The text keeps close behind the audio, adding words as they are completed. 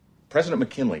President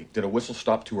McKinley did a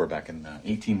whistle-stop tour back in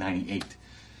 1898.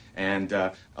 And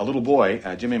a little boy,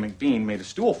 Jimmy McBean, made a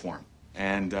stool for him.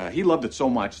 And he loved it so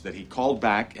much that he called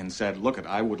back and said, look,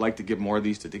 I would like to give more of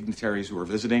these to dignitaries who are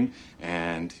visiting.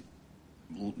 And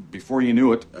before you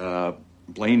knew it,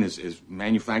 Blaine is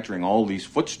manufacturing all these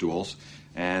footstools.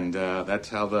 And that's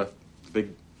how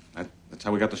that's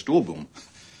how we got the stool boom.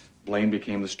 Blaine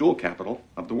became the stool capital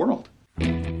of the world.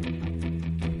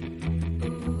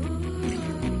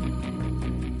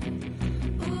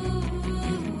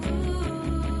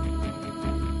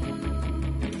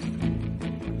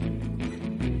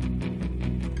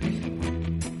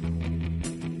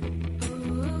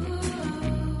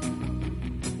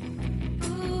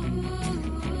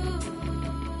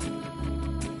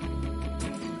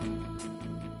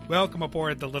 Welcome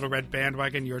aboard the Little Red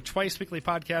Bandwagon, your twice-weekly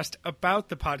podcast about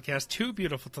the podcast Too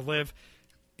Beautiful to Live.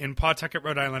 In Pawtucket,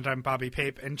 Rhode Island, I'm Bobby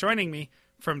Pape, and joining me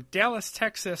from Dallas,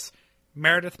 Texas,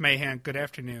 Meredith Mahan. Good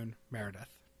afternoon, Meredith.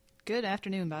 Good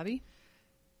afternoon, Bobby.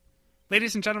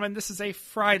 Ladies and gentlemen, this is a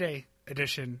Friday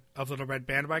edition of Little Red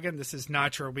Bandwagon. This is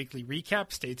not your weekly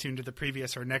recap. Stay tuned to the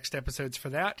previous or next episodes for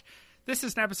that. This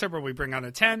is an episode where we bring on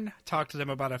a 10, talk to them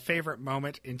about a favorite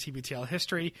moment in TBTL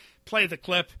history, play the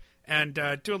clip, and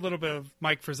do a little bit of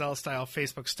Mike Frizzell-style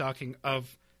Facebook stalking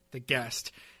of the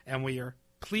guest. And we are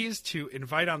pleased to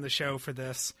invite on the show for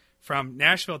this from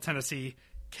Nashville, Tennessee,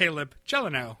 Caleb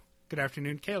Jeleno. Good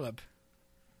afternoon, Caleb.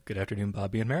 Good afternoon,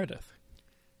 Bobby and Meredith.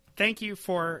 Thank you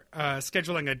for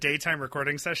scheduling a daytime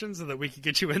recording session so that we could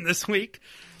get you in this week.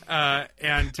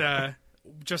 And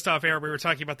just off air, we were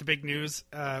talking about the big news.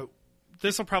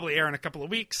 This will probably air in a couple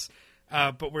of weeks.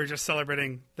 But we're just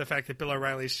celebrating the fact that Bill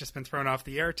O'Reilly's just been thrown off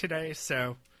the air today,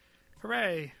 so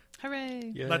hooray.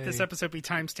 Hooray. Yay. Let this episode be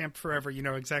timestamped forever. You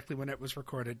know exactly when it was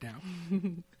recorded now.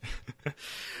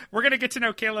 We're going to get to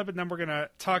know Caleb, and then we're going to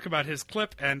talk about his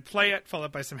clip and play it,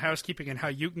 followed by some housekeeping and how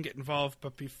you can get involved.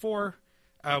 But before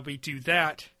we do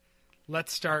that,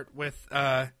 let's start with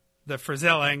the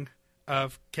Frizzelling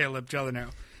of Caleb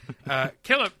Jeleno.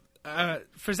 Caleb,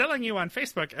 Frizzelling you on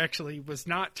Facebook actually was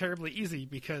not terribly easy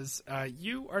because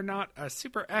you are not a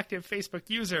super active Facebook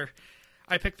user.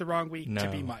 I picked the wrong week to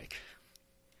be Mike.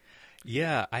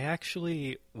 Yeah, I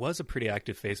actually was a pretty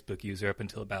active Facebook user up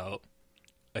until about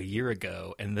a year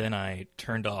ago, and then I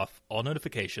turned off all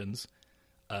notifications,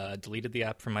 deleted the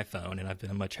app from my phone, and I've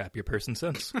been a much happier person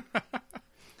since.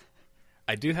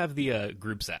 I do have the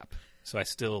Groups app, so I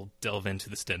still delve into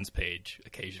the Stens page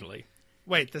occasionally.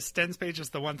 Wait, the Stens page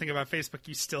is the one thing about Facebook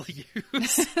you still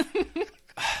use?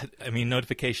 I mean,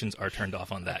 notifications are turned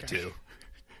off on that, too.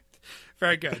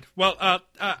 Very good. Well,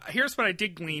 here's what I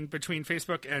did glean between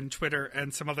Facebook and Twitter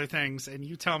and some other things, and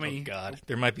you tell me... Oh, God.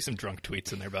 There might be some drunk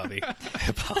tweets in there, Bobby. I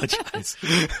apologize.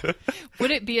 Would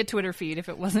it be a Twitter feed if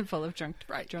it wasn't full of drunk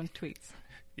tweets?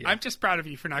 Yeah. I'm just proud of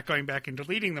you for not going back and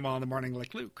deleting them all in the morning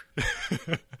like Luke.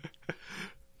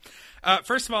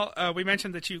 First of all, we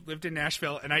mentioned that you lived in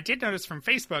Nashville, and I did notice from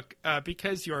Facebook,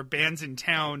 because your Bands in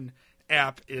Town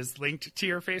app is linked to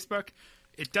your Facebook,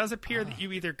 it does appear that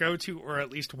you either go to or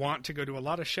at least want to go to a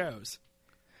lot of shows.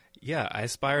 Yeah, I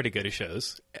aspire to go to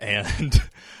shows, and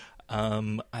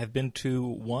I've been to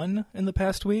one in the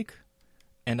past week,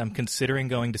 and I'm considering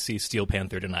going to see Steel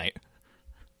Panther tonight.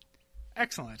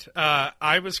 Excellent.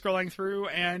 I was scrolling through,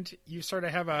 and you sort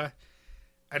of have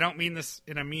I don't mean this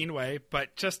in a mean way,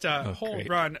 but just a whole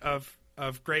run of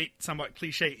great, somewhat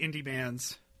cliche indie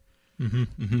bands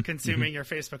consuming your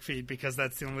Facebook feed because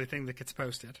that's the only thing that gets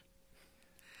posted.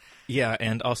 Yeah,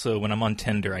 and also when I'm on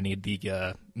Tinder, I need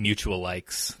the mutual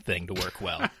likes thing to work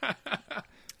well.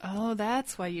 Oh,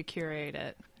 that's why you curate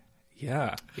it.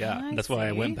 Yeah. That's why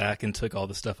I went back and took all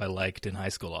the stuff I liked in high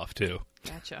school off, too.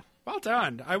 Gotcha. Well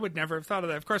done. I would never have thought of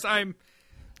that. Of course, I'm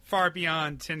far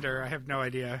beyond Tinder. I have no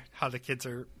idea how the kids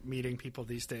are meeting people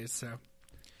these days. So,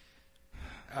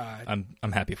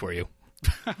 I'm happy for you.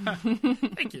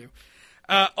 Thank you.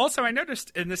 Also, I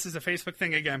noticed, and this is a Facebook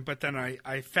thing again, but then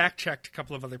I fact-checked a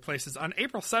couple of other places. On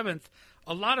April 7th,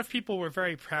 a lot of people were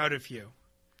very proud of you.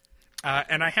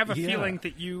 And I have a feeling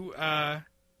that you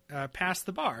passed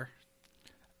the bar.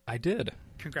 I did.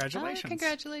 Congratulations. Oh,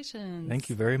 congratulations. Thank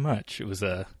you very much. It was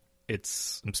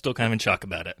I'm still kind of in shock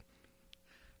about it.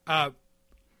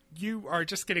 You are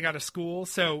just getting out of school,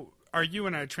 so are you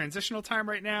in a transitional time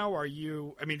right now?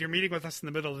 You're meeting with us in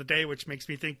the middle of the day, which makes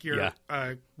me think you're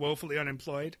woefully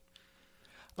unemployed.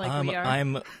 Like we are?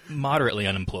 I'm moderately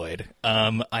unemployed.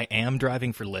 I am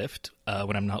driving for Lyft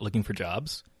when I'm not looking for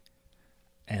jobs,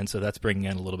 and so that's bringing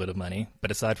in a little bit of money.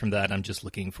 But aside from that, I'm just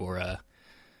looking for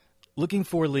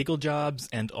legal jobs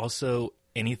and also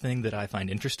anything that I find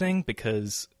interesting,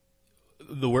 because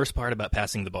the worst part about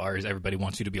passing the bar is everybody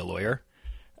wants you to be a lawyer.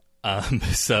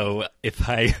 So if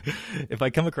I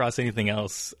come across anything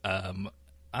else,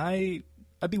 I'd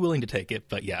be willing to take it.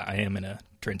 But yeah, I am in a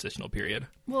transitional period.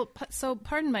 Well, so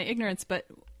pardon my ignorance, but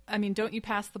I mean, don't you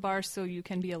pass the bar so you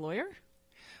can be a lawyer?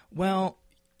 Well,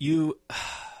 you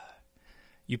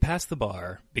pass the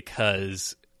bar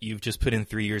because you've just put in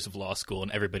 3 years of law school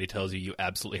and everybody tells you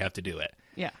absolutely have to do it.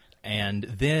 Yeah. And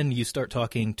then you start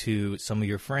talking to some of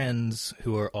your friends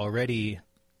who are already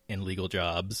in legal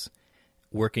jobs,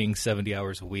 working 70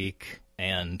 hours a week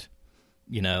and,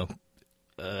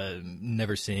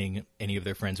 never seeing any of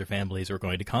their friends or families or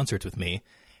going to concerts with me.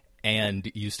 And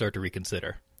you start to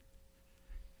reconsider.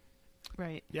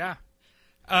 Right. Yeah.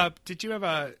 Did you have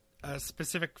a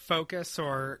specific focus,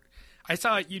 or I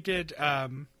saw you did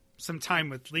some time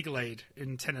with Legal Aid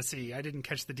in Tennessee. I didn't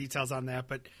catch the details on that,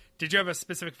 but did you have a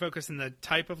specific focus in the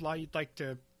type of law you'd like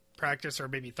to practice, or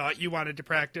maybe thought you wanted to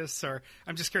practice? Or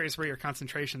I'm just curious where your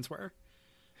concentrations were.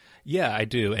 Yeah, I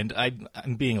do, and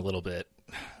I'm being a little bit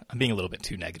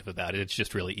too negative about it. It's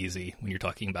just really easy when you're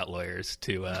talking about lawyers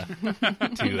to have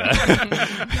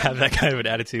that kind of an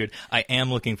attitude. I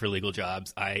am looking for legal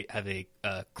jobs. I have a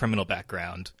criminal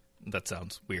background. That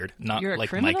sounds weird. Not You're a like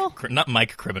criminal? not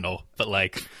Mike criminal, but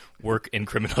like work in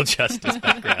criminal justice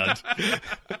background.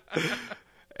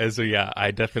 And so yeah, I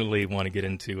definitely want to get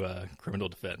into criminal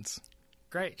defense.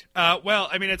 Great. Well,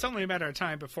 I mean, it's only a matter of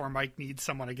time before Mike needs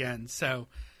someone again. So.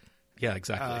 Yeah,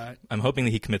 exactly. I'm hoping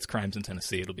that he commits crimes in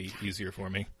Tennessee. It'll be easier for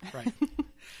me. Right.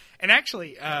 And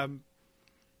actually,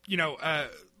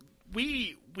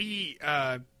 we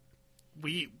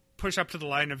push up to the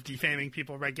line of defaming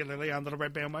people regularly on Little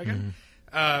Red Bandwagon.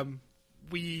 Mm-hmm.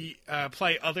 We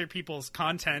play other people's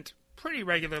content pretty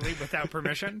regularly without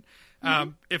permission.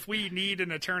 If we need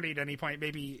an attorney at any point,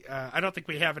 maybe I don't think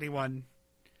we have anyone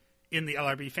in the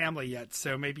LRB family yet,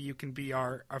 so maybe you can be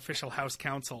our official house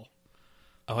counsel.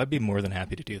 Oh, I'd be more than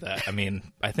happy to do that. I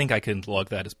mean, I think I can log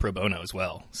that as pro bono as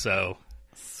well. So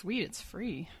Sweet, it's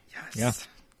free. Yes. Yeah.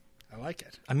 I like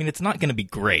it. I mean, it's not going to be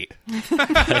great.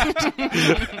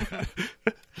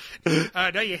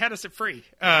 No, you had us at free.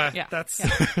 Yeah. That's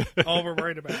all we're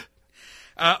worried about.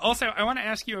 Also, I want to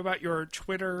ask you about your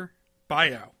Twitter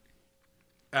bio.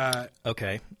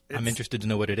 Okay. I'm interested to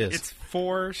know what it is. It's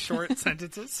 4 short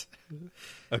sentences.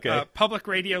 Okay. Public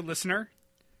radio listener,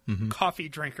 coffee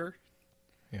drinker,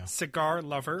 Yeah. cigar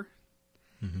lover,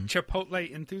 Chipotle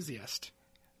enthusiast.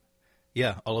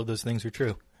 Yeah, all of those things are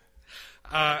true.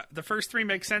 The first 3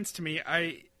 make sense to me.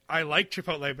 I like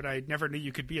Chipotle, but I never knew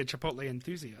you could be a Chipotle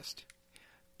enthusiast.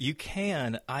 You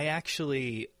can. I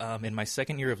actually, in my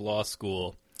second year of law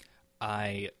school,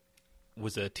 I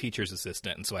was a teacher's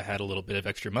assistant, and so I had a little bit of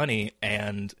extra money,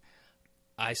 and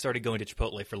I started going to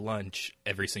Chipotle for lunch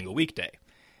every single weekday.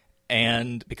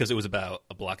 And because it was about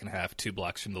a block and a half, 2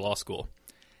 blocks from the law school.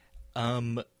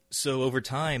 So over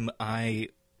time, I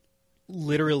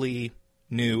literally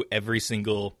knew every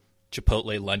single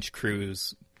Chipotle lunch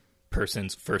cruise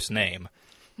person's first name.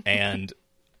 And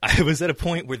I was at a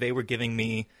point where they were giving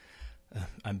me,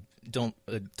 don't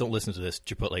listen to this,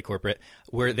 Chipotle corporate,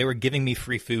 where they were giving me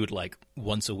free food like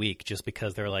once a week just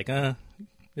because they're like,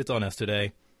 it's on us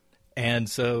today. And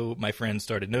so my friends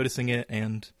started noticing it,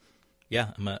 and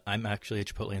yeah, I'm actually a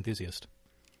Chipotle enthusiast.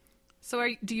 So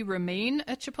do you remain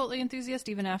a Chipotle enthusiast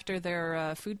even after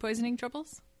their food poisoning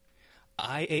troubles?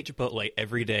 I ate Chipotle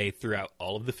every day throughout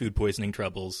all of the food poisoning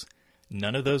troubles.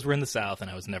 None of those were in the South,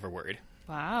 and I was never worried.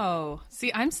 Wow.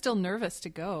 See, I'm still nervous to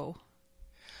go.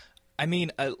 I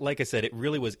mean, like I said, it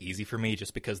really was easy for me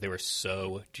just because they were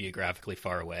so geographically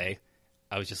far away.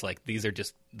 I was just like, these are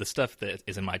just the stuff that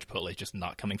is in my Chipotle is just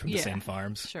not coming from the same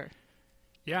farms. Sure.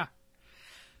 Yeah.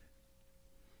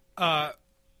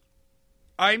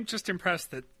 I'm just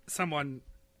impressed that someone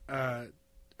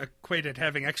equated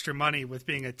having extra money with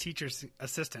being a teacher's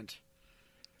assistant.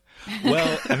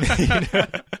 Well, I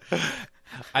mean,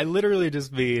 I literally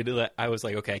just mean, I was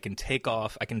like, okay, I can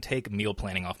take meal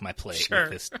planning off my plate Sure.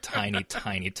 with this tiny,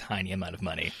 tiny, tiny amount of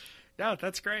money. No,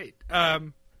 that's great.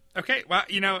 Okay, well,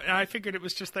 I figured it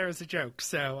was just there as a joke,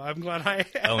 so I'm glad I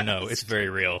asked. Oh, no, it's very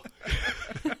real.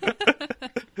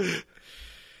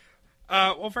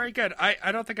 Well, very good.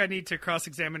 I don't think I need to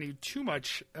cross-examine you too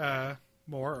much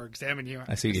more, or examine you.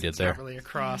 I see what you did It's there. not really a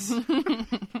cross.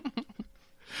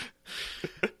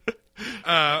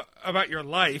 About your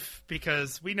life,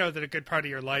 because we know that a good part of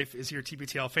your life is your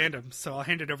TBTL fandom, so I'll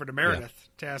hand it over to Meredith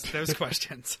to ask those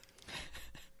questions.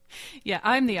 Yeah,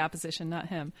 I'm the opposition, not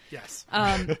him. Yes.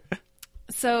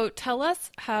 So tell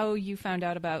us how you found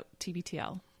out about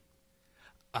TBTL.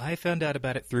 I found out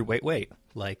about it through Wait,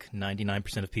 like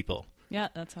 99% of people. Yeah,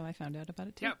 that's how I found out about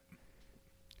it too. Yep.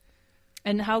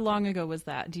 And how long ago was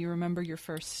that? Do you remember your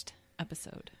first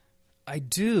episode? I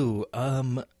do.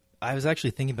 I was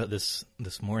actually thinking about this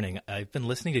morning. I've been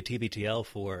listening to TBTL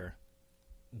for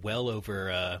well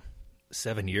over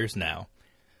 7 years now.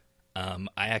 I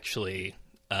actually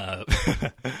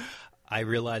I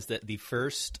realized that the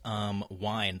first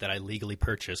wine that I legally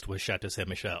purchased was Chateau Saint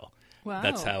Michel. Wow.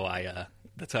 That's how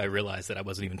I realized that I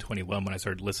wasn't even 21 when I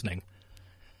started listening.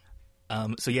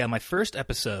 So yeah, my first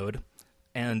episode,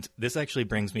 and this actually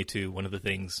brings me to one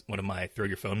of my throw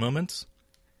your phone moments.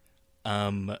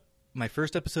 My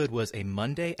first episode was a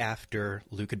Monday after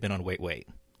Luke had been on Wait Wait.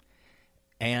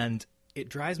 And it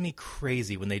drives me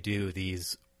crazy when they do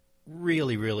these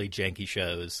really, really janky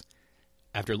shows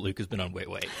after Luke has been on Wait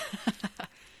Wait.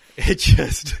 It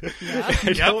just,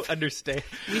 I don't understand.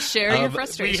 We share your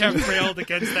frustration. We have railed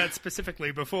against that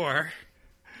specifically before.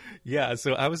 Yeah,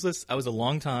 so I was a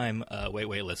long time Wait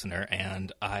Wait listener,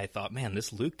 and I thought, man,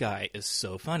 this Luke guy is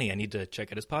so funny. I need to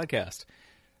check out his podcast.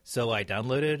 So I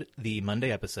downloaded the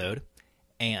Monday episode,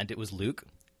 and it was Luke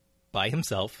by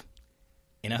himself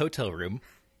in a hotel room.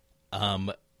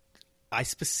 I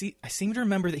seem to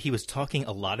remember that he was talking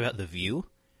a lot about The View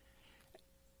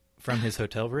from his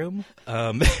hotel room,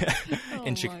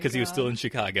 because he was still in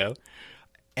Chicago.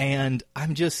 And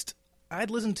I'd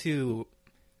listened to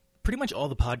pretty much all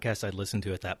the podcasts I'd listened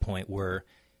to at that point were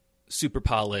super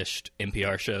polished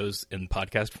NPR shows in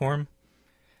podcast form.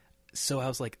 So I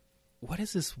was like, what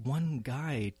is this one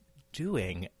guy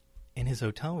doing in his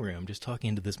hotel room just talking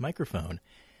into this microphone?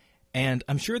 And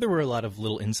I'm sure there were a lot of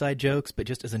little inside jokes, but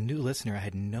just as a new listener, I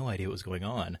had no idea what was going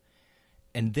on.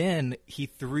 And then he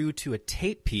threw to a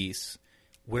tape piece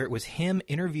where it was him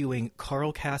interviewing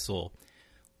Carl Castle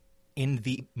in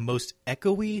the most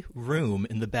echoey room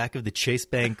in the back of the Chase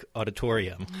Bank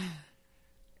Auditorium.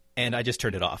 And I just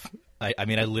turned it off. I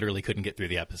mean, I literally couldn't get through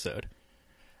the episode.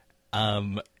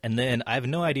 And then I have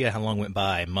no idea how long went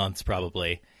by, months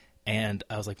probably. And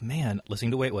I was like, man,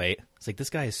 listening to Wait Wait, it's like, this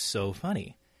guy is so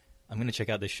funny. I'm going to check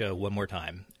out this show one more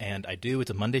time. And I do.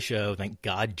 It's a Monday show. Thank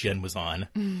God Jen was on.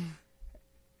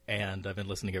 And I've been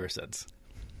listening ever since.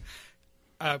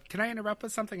 Can I interrupt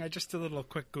with something? I just did a little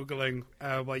quick Googling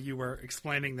while you were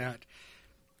explaining that.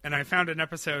 And I found an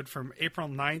episode from April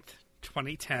 9th,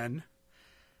 2010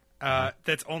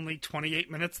 that's only 28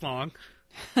 minutes long.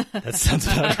 That sounds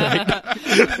about right.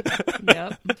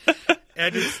 Yep.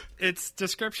 And its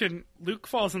description, Luke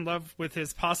falls in love with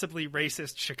his possibly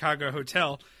racist Chicago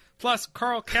hotel. Plus,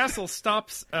 Carl Castle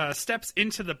steps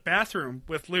into the bathroom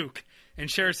with Luke and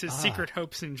shares his secret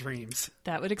hopes and dreams.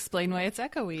 That would explain why it's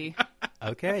echoey.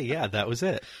 Okay, yeah, that was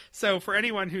it. So for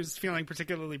anyone who's feeling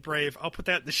particularly brave, I'll put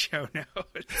that in the show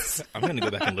notes. I'm going to go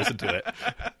back and listen to it.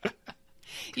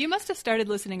 You must have started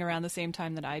listening around the same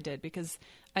time that I did, because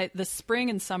the spring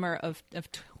and summer of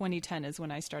 2010 is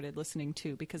when I started listening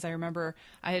too, because I remember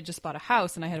I had just bought a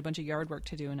house and I had a bunch of yard work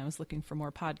to do and I was looking for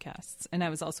more podcasts. And I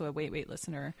was also a Wait Wait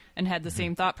listener and had the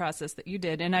same thought process that you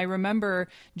did. And I remember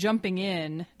jumping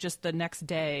in just the next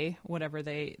day, whatever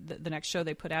the next show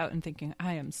they put out, and thinking,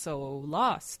 I am so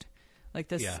lost. Like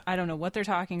this, Yeah. I don't know what they're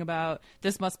talking about.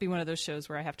 This must be one of those shows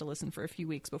where I have to listen for a few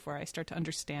weeks before I start to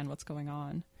understand what's going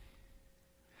on.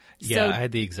 Yeah, So- I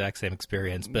had the exact same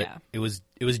experience, but Yeah. it was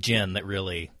Jen that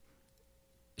really.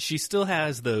 She still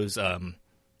has those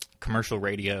commercial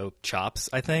radio chops,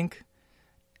 I think,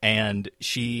 and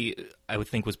she, I would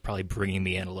think, was probably bringing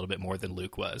me in a little bit more than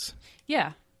Luke was.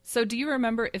 Yeah. So do you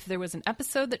remember if there was an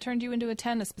episode that turned you into a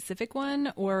 10, a specific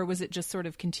one, or was it just sort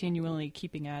of continually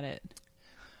keeping at it?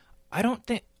 I don't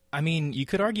think. I mean, you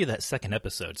could argue that second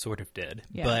episode sort of did,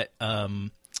 Yeah. but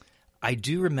I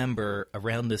do remember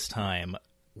around this time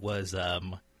was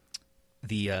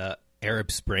the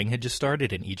Arab Spring had just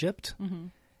started in Egypt. Mm-hmm.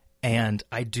 And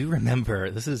I do remember,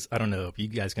 I don't know if you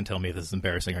guys can tell me if this is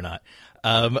embarrassing or not.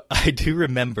 I do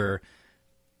remember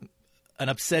an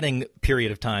upsetting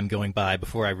period of time going by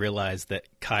before I realized that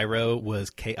Cairo was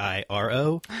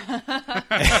K-I-R-O.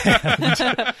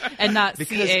 And not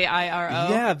C-A-I-R-O?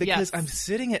 Yeah, because Yes. I'm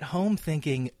sitting at home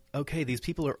thinking, okay, these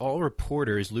people are all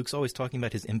reporters. Luke's always talking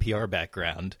about his NPR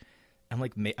background. I'm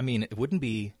like, I mean, it wouldn't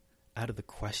be out of the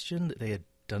question that they had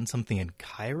done something in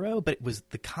Cairo, but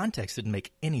the context didn't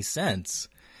make any sense.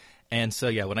 And so,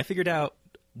 yeah, when I figured out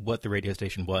what the radio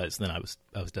station was, then I was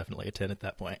definitely a 10 at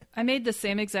that point. I made the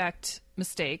same exact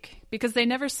mistake because they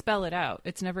never spell it out.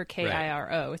 It's never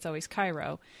K-I-R-O. Right. It's always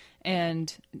Cairo.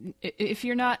 And if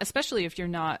you're not, especially if you're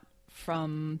not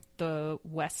from the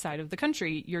west side of the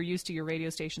country, you're used to your radio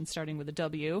station starting with a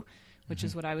W, which Mm-hmm.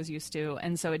 is what I was used to.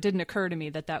 And so it didn't occur to me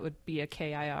that would be a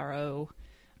K-I-R-O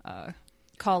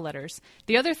call letters.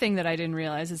 The other thing that I didn't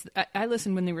realize is I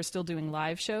listened when they were still doing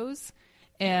live shows,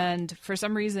 and for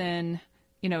some reason,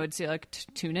 it'd say like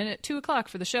tune in at 2:00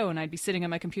 for the show, and I'd be sitting on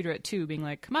my computer at 2 being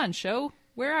like, come on, show,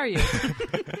 where are you?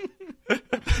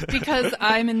 Because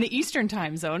I'm in the Eastern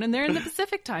time zone and they're in the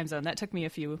Pacific time zone. That took me a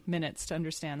few minutes to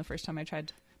understand the first time I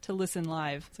tried to listen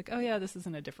live. It's like, oh yeah, this is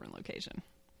in a different location.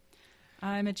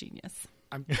 I'm a genius.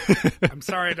 I'm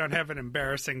sorry I don't have an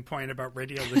embarrassing point about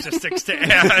radio logistics to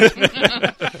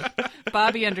add.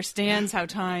 Bobby understands how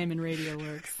time and radio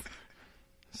works.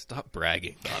 Stop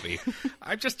bragging, Bobby.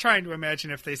 I'm just trying to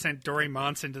imagine if they sent Dory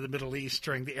Monson to the Middle East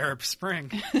during the Arab Spring.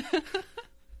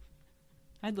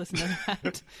 I'd listen to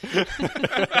that.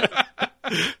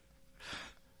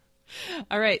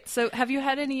 All right. So have you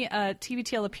had any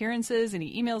TBTL appearances,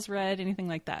 any emails read, anything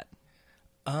like that?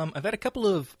 I've had a couple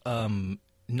of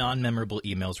non-memorable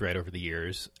emails read over the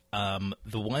years.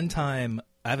 The one time,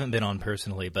 I haven't been on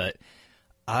personally, but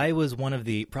I was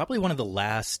probably one of the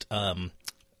last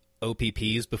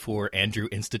OPPs before Andrew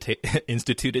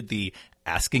instituted the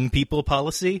asking people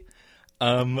policy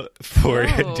for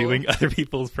doing other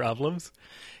people's problems.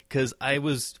 Because I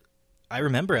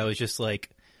remember I was just like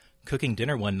cooking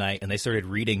dinner one night and they started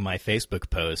reading my Facebook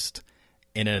post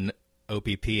in an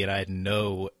OPP and I had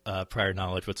no prior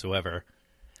knowledge whatsoever.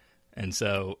 And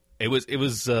so it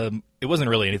wasn't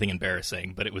really anything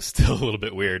embarrassing, but it was still a little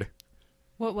bit weird.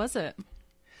 What was it?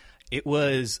 It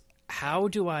was, how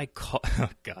do I call... Oh,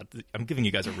 God, I'm giving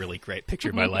you guys a really great picture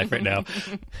of my life right now.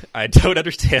 I don't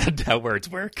understand how words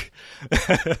work.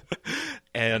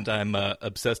 And I'm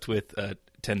obsessed with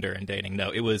Tinder and dating.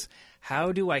 No, it was,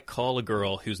 how do I call a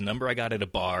girl whose number I got at a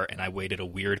bar and I waited a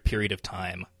weird period of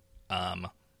time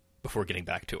before getting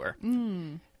back to her.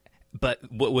 But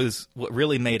what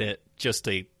really made it just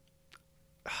a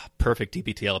perfect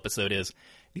TBTL episode is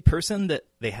the person that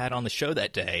they had on the show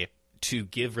that day to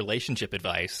give relationship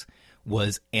advice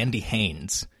was Andy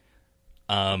Haynes.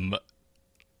 Tens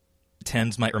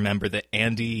might remember that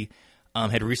Andy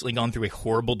had recently gone through a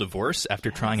horrible divorce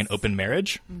after trying an open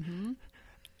marriage. Mm-hmm.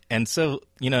 And so,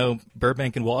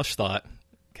 Burbank and Walsh thought,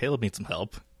 Caleb needs some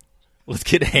help. Let's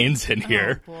get Haynes in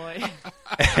here. Oh, boy.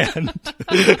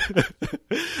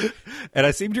 And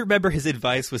I seem to remember his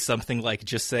advice was something like,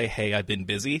 just say, hey, I've been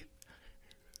busy.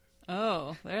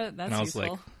 Oh, that's and I was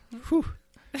useful. like, whew.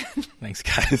 Thanks,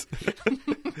 guys.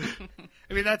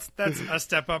 I mean, that's a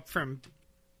step up from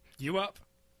you up.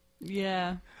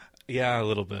 Yeah. Yeah, a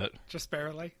little bit. Just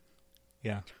barely.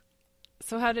 Yeah.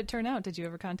 So how did it turn out? Did you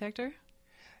ever contact her?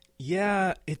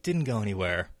 Yeah, it didn't go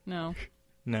anywhere. No.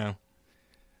 No.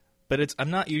 But I'm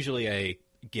not usually a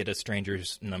get a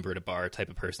stranger's number at a bar type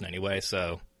of person anyway,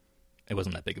 so it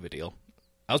wasn't that big of a deal.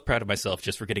 I was proud of myself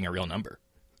just for getting a real number.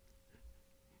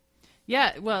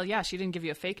 Yeah, well, yeah, she didn't give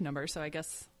you a fake number, so I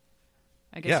guess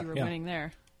you were winning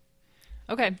there.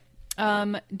 Okay.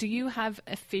 Do you have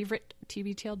a favorite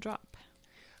TBTL drop?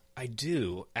 I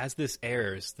do. As this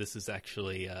airs, this is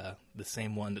actually the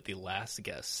same one that the last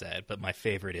guest said, but my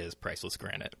favorite is Priceless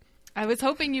Granite. I was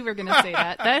hoping you were going to say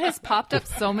that. That has popped up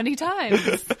so many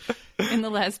times in the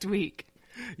last week.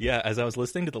 Yeah, as I was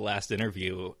listening to the last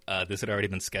interview, this had already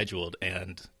been scheduled,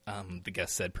 and the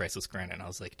guest said Priceless Granite, and I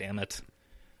was like, damn it.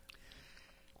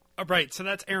 Right, so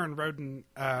that's Aaron Roden,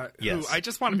 yes. who, I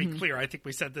just want to be clear, I think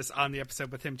we said this on the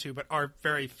episode with him too, but our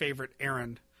very favorite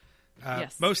Aaron.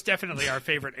 Yes. Most definitely our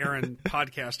favorite Aaron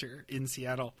podcaster in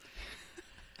Seattle.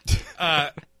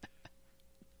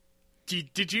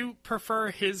 Did you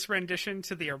prefer his rendition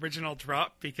to the original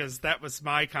drop? Because that was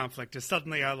my conflict. Is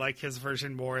suddenly I like his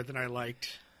version more than I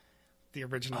liked the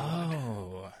original one.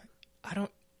 Oh, I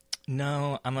don't.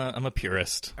 No, I'm a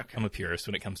purist. Okay. I'm a purist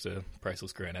when it comes to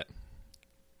Priceless Granite.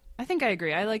 I think I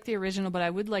agree. I like the original, but I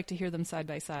would like to hear them side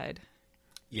by side.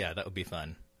 Yeah, that would be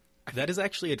fun. That is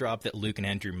actually a drop that Luke and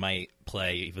Andrew might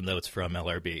play, even though it's from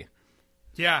LRB.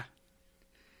 Yeah.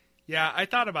 Yeah, I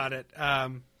thought about it.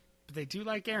 But they do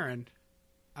like Aaron.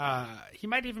 He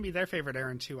might even be their favorite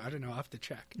Aaron, too. I don't know. I'll have to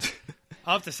check.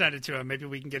 I'll have to send it to him. Maybe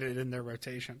we can get it in their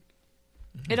rotation.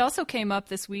 It also came up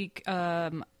this week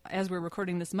as we're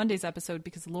recording this Monday's episode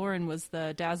because Lauren was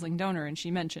the dazzling donor and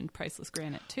she mentioned Priceless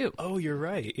Granite, too. Oh, you're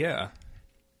right. Yeah.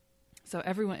 So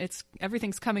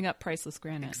everything's coming up Priceless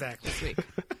Granite Exactly. this week.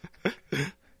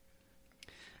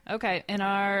 Okay, and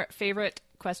our favorite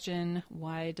question,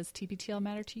 why does TBTL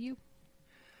matter to you?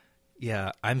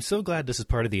 Yeah, I'm so glad this is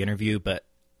part of the interview, but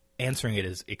answering it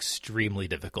is extremely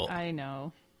difficult. I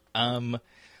know. I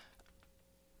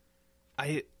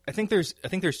think there's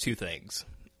two things,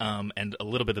 and a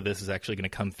little bit of this is actually going to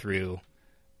come through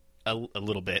a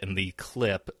little bit in the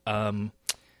clip.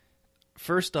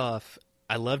 First off,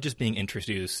 I love just being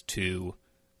introduced to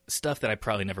stuff that I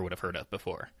probably never would have heard of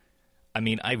before. I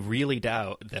mean, I really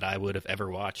doubt that I would have ever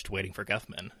watched Waiting for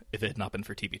Guffman if it had not been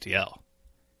for TBTL.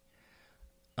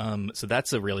 So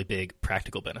that's a really big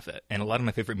practical benefit. And a lot of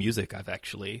my favorite music I've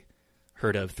actually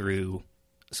heard of through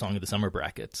Song of the Summer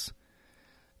brackets.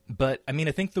 But, I mean,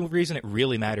 I think the reason it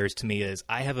really matters to me is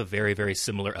I have a very, very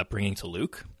similar upbringing to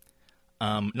Luke.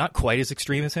 Not quite as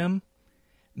extreme as him,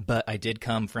 but I did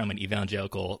come from an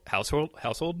evangelical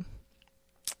household.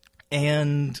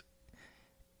 And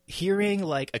hearing,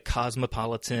 like, a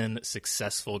cosmopolitan,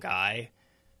 successful guy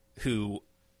who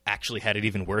actually had it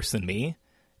even worse than me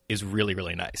is really,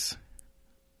 really nice.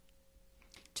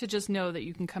 To just know that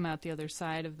you can come out the other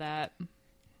side of that.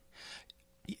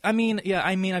 I mean,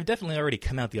 I've definitely already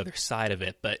come out the other side of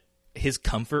it, but his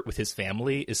comfort with his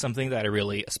family is something that I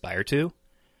really aspire to.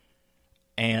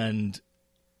 And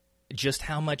just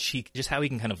how he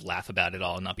can kind of laugh about it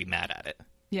all and not be mad at it.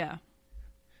 Yeah.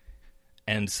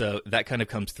 And so that kind of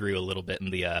comes through a little bit in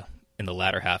the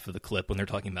latter half of the clip when they're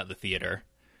talking about the theater.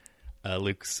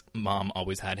 Luke's mom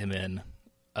always had him in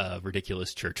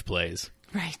ridiculous church plays.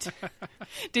 Right.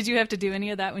 Did you have to do any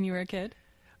of that when you were a kid?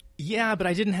 Yeah, but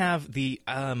I didn't have the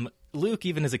Luke,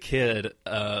 even as a kid,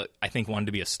 I think wanted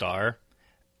to be a star.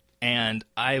 And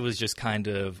I just kind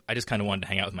of wanted to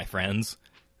hang out with my friends.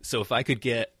 So if I could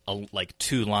get like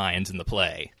 2 lines in the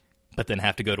play, but then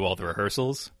have to go to all the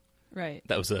rehearsals, right?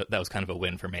 That was kind of a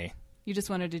win for me. You just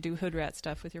wanted to do hood rat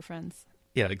stuff with your friends.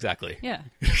 Yeah, exactly. Yeah.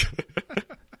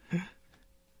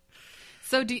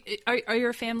 So, are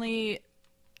your family?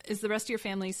 Is the rest of your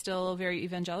family still very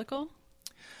evangelical?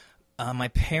 My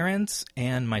parents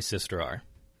and my sister are.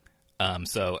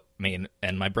 So, I mean,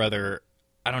 and my brother,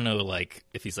 I don't know, like,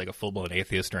 if he's like a full-blown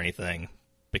atheist or anything,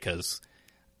 because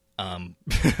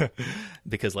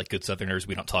like good Southerners,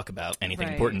 we don't talk about anything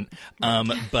important.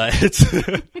 But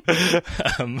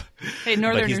hey,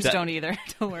 Northerners don't either.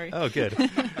 Don't worry. Oh, good.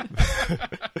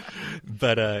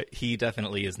 But he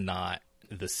definitely is not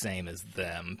the same as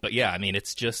them. But yeah, I mean,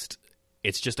 it's just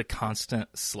a constant,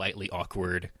 slightly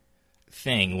awkward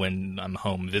thing when I'm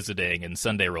home visiting and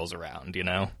Sunday rolls around, you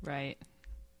know? Right.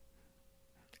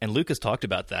 And Luke has talked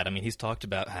about that. I mean, he's talked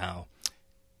about how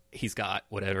he's got,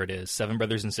 whatever it is, 7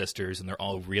 brothers and sisters, and they're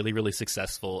all really, really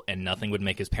successful, and nothing would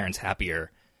make his parents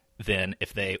happier than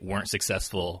if they weren't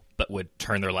successful but would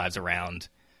turn their lives around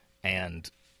and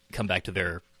come back to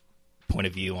their point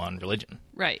of view on religion.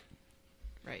 Right.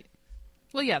 Right.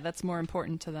 Well, yeah, that's more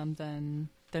important to them than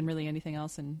really anything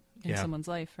else in someone's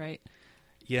life, right?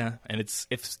 Yeah, and it's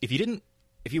if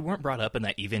you weren't brought up in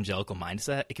that evangelical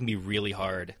mindset, it can be really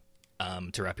hard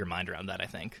to wrap your mind around that, I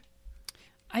think.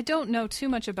 I don't know too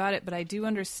much about it, but I do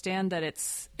understand that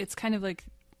it's kind of like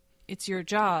it's your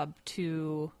job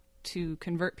to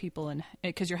convert people, and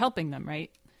because you're helping them,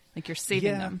 right? Like you're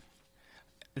saving them.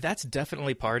 That's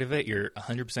definitely part of it. You're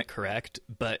 100% correct,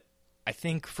 but I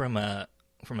think from a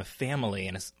family,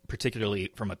 and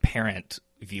particularly from a parent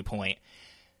viewpoint,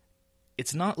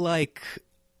 it's not like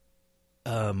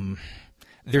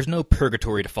there's no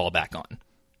purgatory to fall back on.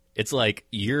 It's like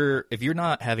if you're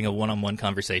not having a one-on-one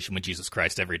conversation with Jesus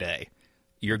Christ every day,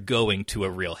 you're going to a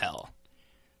real hell.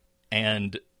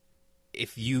 And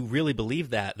if you really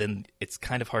believe that, then it's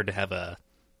kind of hard to have a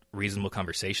reasonable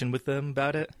conversation with them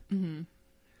about it. Mm-hmm.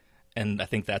 And I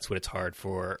think that's what it's hard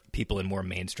for people in more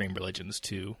mainstream religions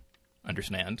to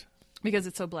understand. Because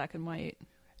it's so black and white.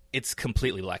 It's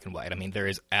completely black and white. I mean, there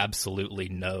is absolutely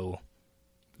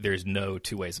there's no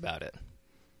 2 ways about it.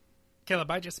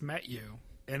 Caleb, I just met you,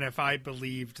 and if I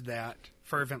believed that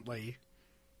fervently,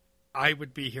 I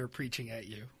would be here preaching at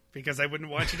you because I wouldn't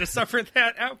want you to suffer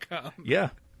that outcome. Yeah.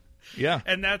 Yeah.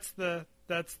 And that's the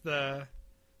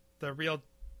real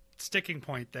sticking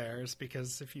point there, is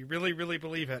because if you really, really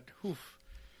believe it,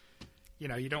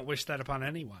 you don't wish that upon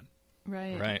anyone.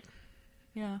 Right. Right.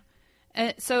 Yeah.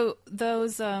 So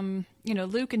those,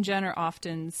 Luke and Jen are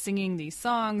often singing these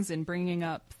songs and bringing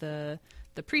up the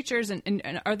preachers,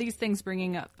 and are these things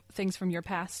bringing up things from your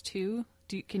past too?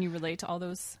 Can you relate to all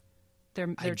those,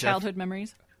 their childhood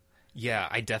memories? Yeah,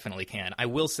 I definitely can. I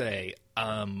will say,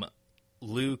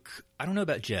 Luke, I don't know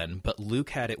about Jen, but Luke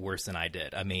had it worse than I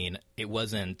did. I mean, it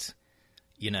wasn't,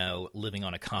 living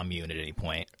on a commune at any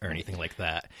point or anything like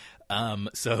that.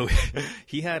 So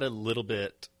he had a little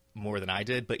bit more than I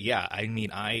did, but yeah, I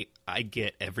mean, I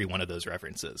get every one of those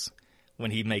references. When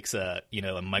he makes a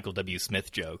Michael W.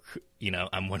 Smith joke,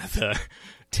 I'm one of the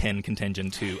 10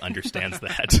 contingent who understands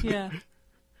that. Yeah.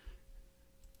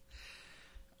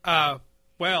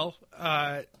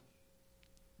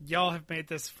 y'all have made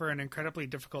this for an incredibly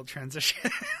difficult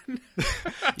transition.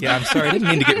 Yeah, I'm sorry. I didn't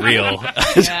mean to get real.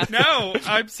 Yeah. No,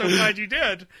 I'm so glad you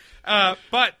did.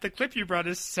 But the clip you brought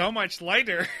is so much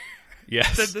lighter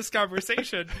Yes. than this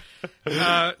conversation.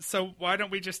 So why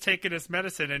don't we just take it as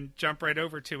medicine and jump right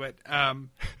over to it?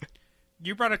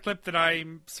 You brought a clip that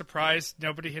I'm surprised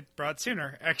nobody had brought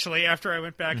sooner, actually, after I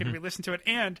went back and re-listened to it.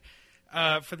 And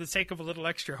for the sake of a little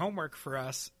extra homework for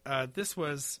us, this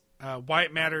was Why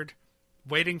It Mattered,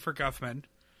 Waiting for Guffman,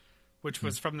 which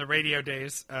was from the radio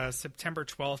days, September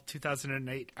 12th,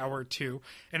 2008, hour 2.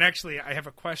 And actually, I have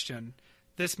a question.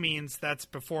 This means that's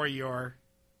before your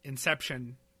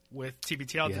inception with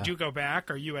TBTL. Yeah. Did you go back?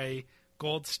 Are you a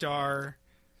gold star,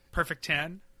 perfect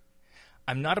 10?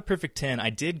 I'm not a perfect 10.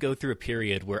 I did go through a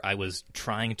period where I was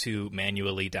trying to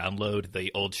manually download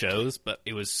the old shows, but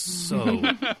it was so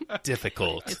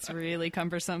difficult. It's really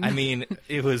cumbersome. I mean,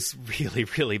 it was really,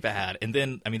 really bad. And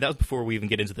then, I mean, that was before we even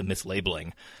get into the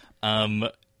mislabeling.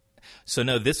 So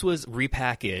no, this was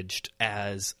repackaged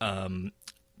as,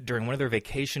 during one of their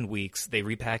vacation weeks, they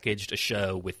repackaged a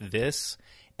show with this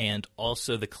and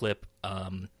also the clip,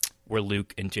 where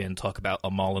Luke and Jen talk about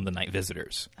Amal and the Night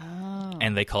Visitors. Oh.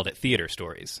 And they called it Theater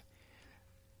Stories.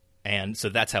 And so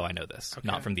that's how I know this, Okay.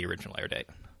 not from the original air date.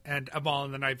 And Amal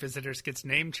and the Night Visitors gets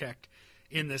name-checked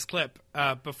in this clip.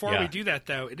 Before Yeah. we do that,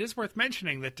 though, it is worth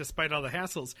mentioning that despite all the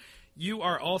hassles, you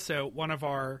are also one of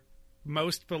our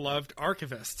most beloved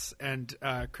archivists. And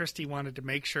Christy wanted to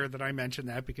make sure that I mentioned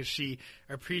that because she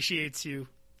appreciates you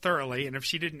thoroughly. And if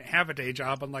she didn't have a day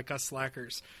job, unlike us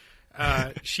slackers,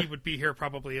 she would be here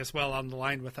probably as well on the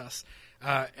line with us.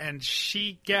 And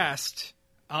she guessed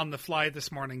on the fly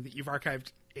this morning that you've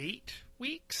archived 8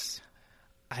 weeks.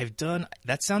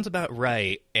 That sounds about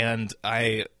right. And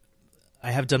I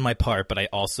have done my part, but I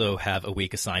also have a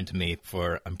week assigned to me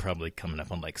I'm probably coming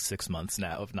up on like 6 months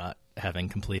now of not having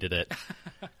completed it.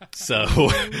 So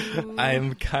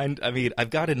I've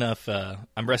got enough,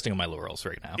 I'm resting on my laurels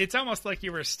right now. It's almost like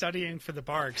you were studying for the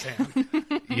bar exam.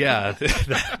 Yeah.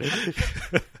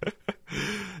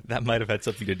 That might have had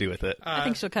something to do with it. I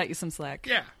think she'll cut you some slack.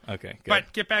 Yeah. Okay, good.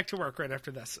 But get back to work right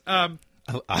after this. Yeah,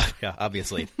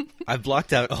 obviously. I've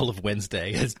blocked out all of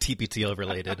Wednesday as TPTL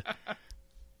related.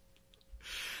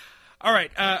 All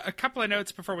right. A couple of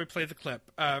notes before we play the clip.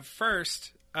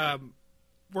 First,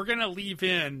 we're going to leave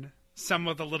in some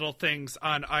of the little things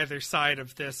on either side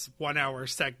of this 1 hour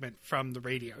segment from the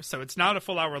radio. So it's not a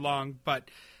full hour long, but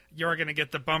you're going to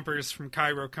get the bumpers from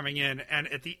Cairo coming in.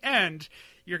 And at the end,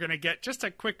 you're going to get just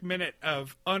a quick minute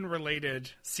of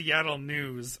unrelated Seattle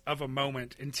news of a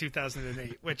moment in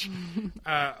 2008, which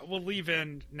we'll leave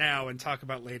in now and talk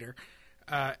about later.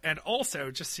 And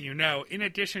also, just so you know, in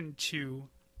addition to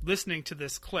listening to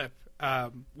this clip,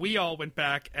 we all went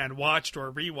back and watched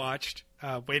or rewatched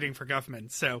Waiting for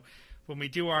Guffman. So when we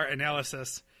do our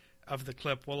analysis of the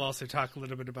clip, we'll also talk a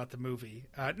little bit about the movie.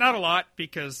 Not a lot,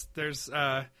 because there's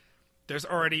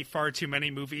already far too many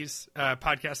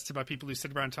podcasts about people who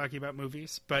sit around talking about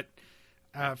movies. But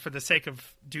for the sake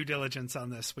of due diligence on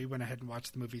this, we went ahead and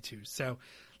watched the movie too. So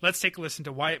let's take a listen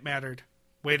to Why It Mattered,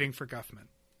 Waiting for Guffman.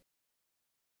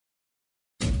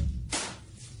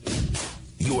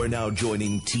 You are now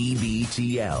joining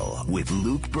TBTL with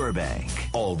Luke Burbank,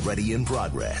 already in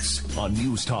progress on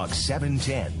News Talk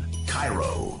 710,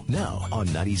 Cairo, now on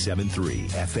 97.3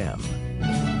 FM.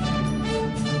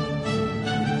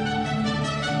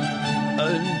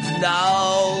 And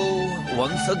now,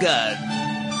 once again,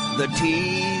 the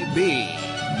TBTL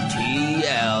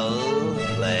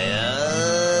players.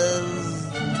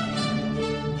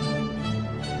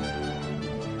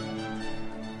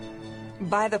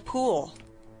 By the pool,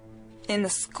 in the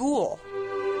school,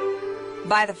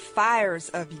 by the fires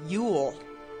of Yule.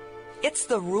 It's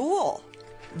the rule.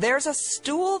 There's a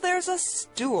stool, there's a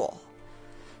stool.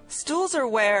 Stools are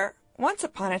where, once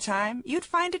upon a time, you'd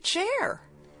find a chair.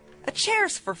 A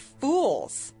chair's for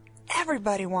fools.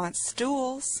 Everybody wants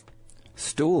stools.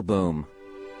 Stool boom.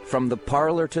 From the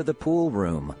parlor to the pool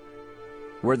room.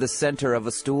 We're the center of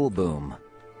a stool boom.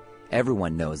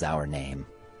 Everyone knows our name.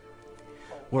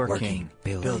 Working,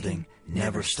 building,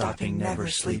 never stopping, never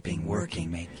sleeping,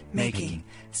 working, making,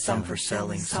 some for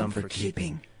selling, some for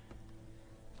keeping.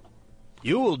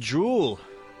 You will drool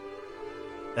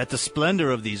at the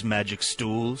splendor of these magic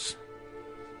stools.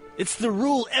 It's the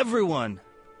rule, everyone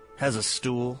has a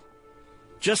stool.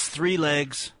 Just 3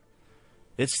 legs.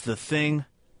 It's the thing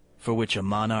for which a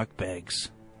monarch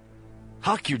begs.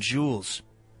 Hawk your jewels.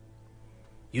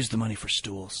 Use the money for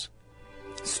stools.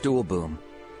 Stool boom.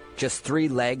 Just 3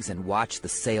 legs and watch the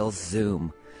sails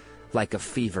zoom. Like a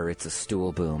fever, it's a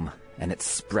stool boom, and it's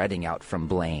spreading out from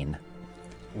Blaine.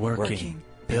 Working,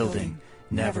 building,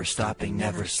 never stopping,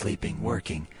 never sleeping,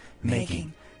 working,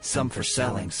 making, some for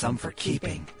selling, some for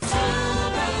keeping. From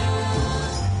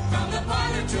the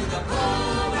parlor to the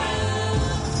pool room,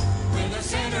 we're the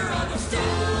center of the stool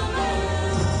room.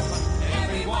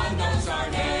 Everyone knows our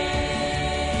name.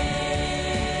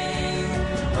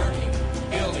 Working,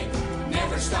 building,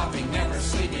 never stopping, never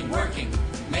sleeping, working,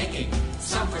 making,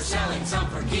 some for selling, some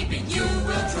for keeping. You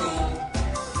will drool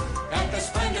at the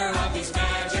splendor of these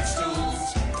magic stools.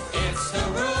 It's the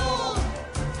rule.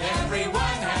 Everyone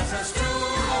has a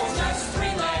stool, just 3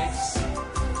 legs.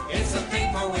 It's the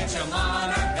thing for which a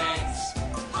monarch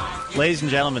begs. Ladies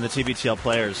and gentlemen, the TBTL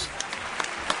players.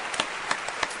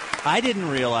 I didn't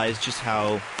realize just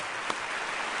how...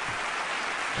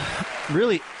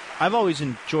 Really, I've always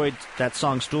enjoyed that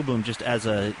song Stool Boom just as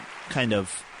a kind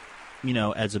of,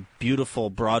 as a beautiful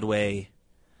Broadway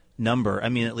number. I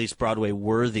mean, at least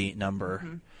Broadway-worthy number.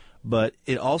 Mm-hmm. But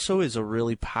it also is a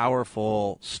really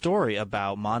powerful story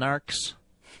about monarchs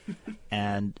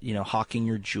and, hawking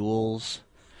your jewels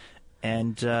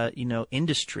and,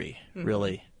 industry,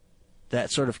 really.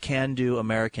 That sort of can-do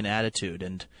American attitude.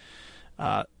 And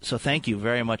so thank you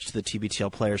very much to the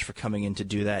TBTL players for coming in to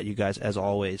do that. You guys, as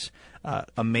always,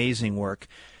 amazing work.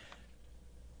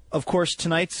 Of course,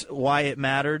 tonight's Why It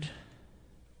Mattered.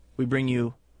 We bring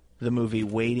you the movie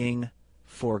Waiting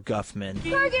for Guffman.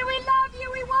 Fergie, we love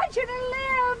you. We want you to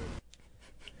live.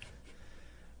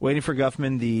 Waiting for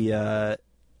Guffman, the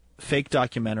fake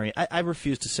documentary. I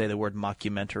refuse to say the word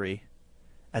mockumentary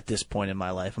at this point in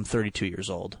my life. I'm 32 years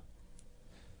old.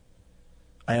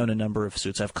 I own a number of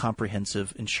suits. I have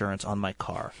comprehensive insurance on my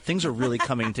car. Things are really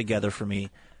coming together for me.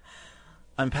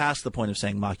 I'm past the point of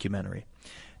saying mockumentary.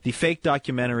 The fake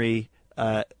documentary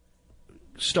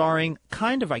starring,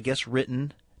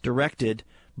 written, directed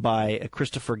by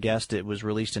Christopher Guest. It was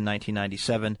released in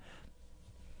 1997.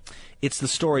 It's the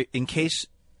story, in case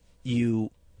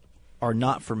you are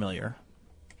not familiar,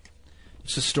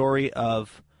 it's the story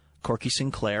of Corky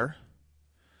Sinclair,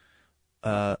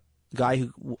 a guy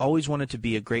who always wanted to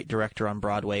be a great director on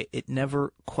Broadway. It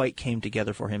never quite came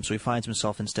together for him, so he finds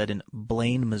himself instead in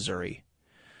Blaine, Missouri,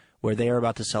 where they are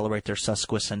about to celebrate their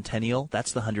sesquicentennial.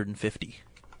 That's the 150.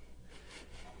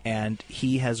 And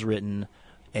he has written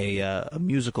a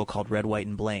musical called Red, White,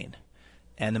 and Blaine.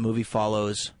 And the movie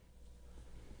follows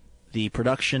the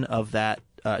production of that.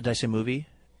 Did I say movie?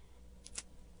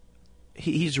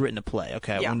 He's written a play.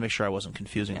 Okay, I want to make sure I wasn't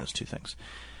confusing those two things.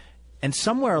 And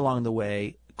somewhere along the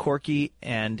way, Corky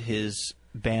and his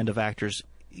band of actors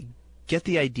get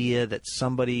the idea that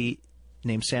somebody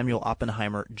named Samuel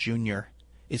Oppenheimer Jr.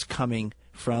 is coming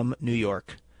from New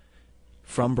York,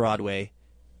 from Broadway,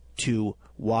 to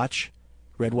watch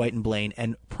Red, White, and Blaine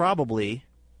and probably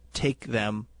take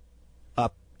them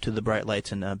up to the bright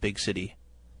lights in a big city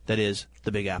that is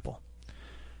the Big Apple.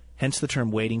 Hence the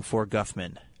term Waiting for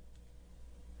Guffman,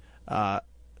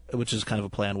 which is kind of a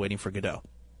play on Waiting for Godot.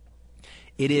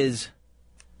 It is,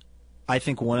 I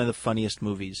think, one of the funniest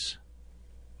movies,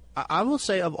 I will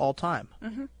say, of all time.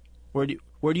 Mm-hmm.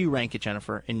 Where do you rank it,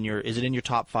 Jennifer? Is it in your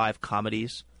top 5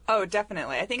 comedies? Oh,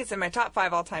 definitely. I think it's in my top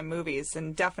 5 all-time movies,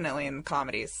 and definitely in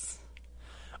comedies.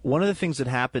 One of the things that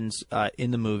happens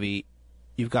in the movie,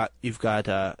 you've got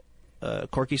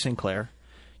Corky Sinclair,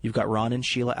 you've got Ron and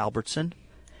Sheila Albertson,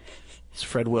 it's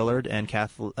Fred Willard and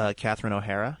Kathleen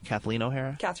O'Hara.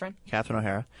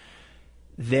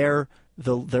 They're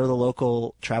the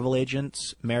local travel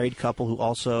agents, married couple who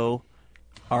also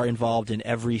are involved in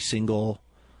every single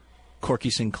Corky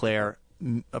Sinclair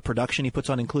production he puts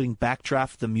on, including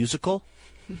Backdraft the musical.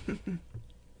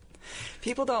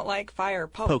 People don't like fire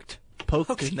poked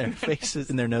in their faces,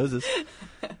 in their noses.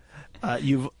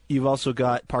 You've also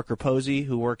got Parker Posey,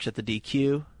 who works at the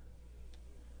DQ.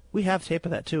 We have tape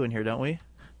of that too in here, don't we?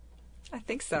 I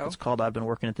think so. It's called "I've Been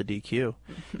Working at the DQ."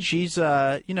 She's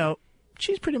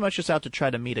she's pretty much just out to try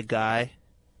to meet a guy,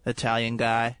 Italian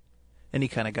guy, any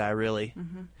kind of guy really.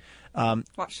 Mm-hmm.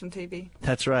 Watch some TV.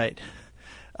 That's right.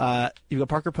 You've got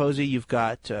Parker Posey. You've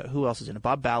got who else is in it?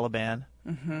 Bob Balaban.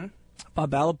 Mm-hmm.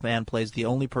 Bob Balaban plays the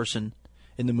only person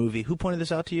in the movie. Who pointed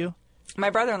this out to you? My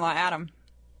brother-in-law, Adam.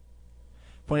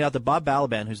 Pointed out that Bob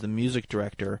Balaban, who's the music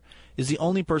director, is the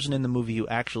only person in the movie who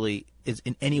actually is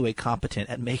in any way competent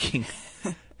at making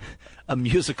a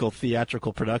musical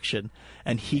theatrical production,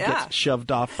 and he gets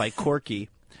shoved off by Corky.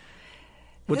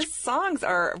 His songs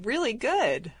are really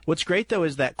good. What's great, though,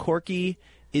 is that Corky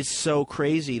is so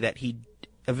crazy that he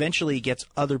eventually gets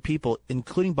other people,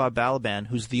 including Bob Balaban,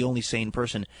 who's the only sane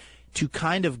person, to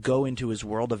kind of go into his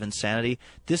world of insanity.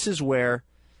 This is where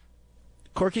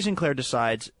Corky Sinclair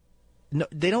decides, no,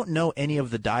 they don't know any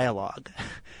of the dialogue.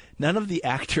 none of the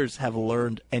actors have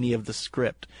learned any of the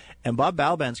script. And Bob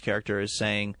Balaban's character is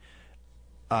saying,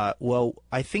 well,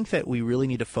 I think that we really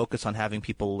need to focus on having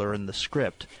people learn the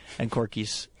script. And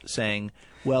Corky's saying,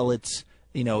 well,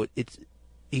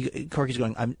 Corky's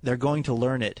going, they're going to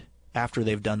learn it after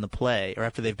they've done the play, or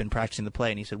after they've been practicing the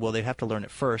play. And he said, well, they have to learn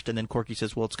it first. And then Corky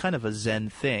says, well, it's kind of a Zen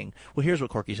thing. Well, here's what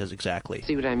Corky says exactly.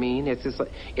 See what I mean? It's just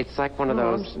like, it's like one of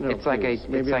those. It's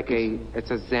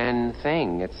a Zen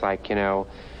thing. It's like, I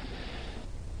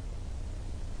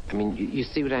mean, you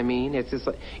see what I mean? It's just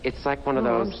like, it's like one of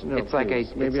those. It's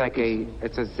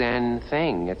a Zen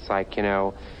thing. It's like,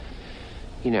 how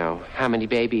many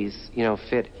babies,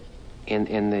 fit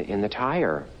in the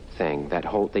tire thing,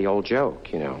 the old joke,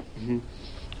 Mm-hmm.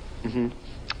 Mm-hmm.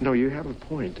 No, you have a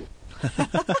point.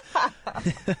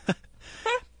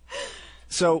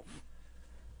 So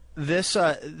this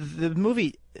the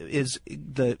movie is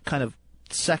the kind of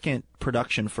second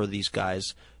production for these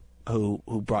guys who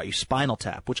brought you Spinal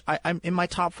Tap, which I'm in my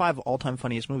top 5 all-time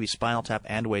funniest movies. Spinal Tap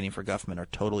and Waiting for Guffman are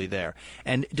totally there.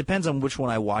 And it depends on which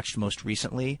one I watched most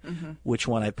recently, which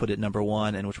one I put at number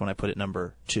 1 and which one I put at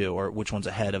number 2, or which one's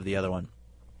ahead of the other one.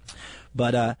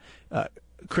 But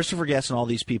Christopher Guest and all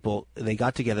these people, they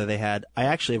got together. I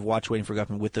actually have watched Waiting for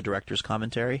Guffman with the director's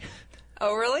commentary.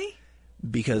 Oh, really?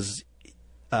 Because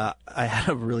I had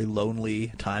a really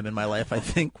lonely time in my life, I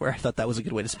think, where I thought that was a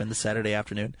good way to spend the Saturday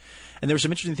afternoon. And there were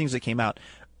some interesting things that came out.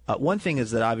 One thing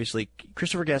is that obviously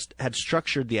Christopher Guest had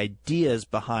structured the ideas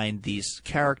behind these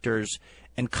characters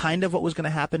and kind of what was going to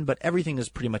happen, but everything is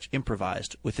pretty much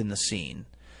improvised within the scene.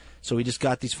 So we just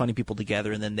got these funny people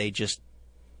together, and then they just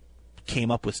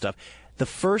came up with stuff.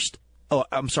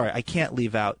 I'm sorry, I can't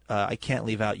leave out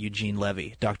Eugene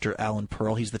Levy, Dr. Alan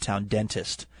Pearl. He's the town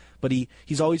dentist, but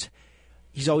he's always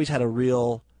had a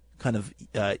real kind of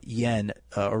a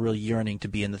real yearning to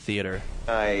be in the theater.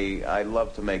 I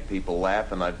love to make people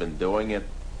laugh, and I've been doing it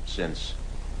since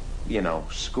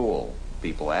school.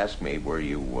 People ask me,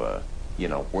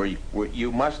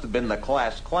 you must have been the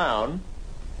class clown,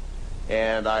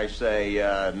 and I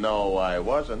say, no, I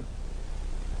wasn't.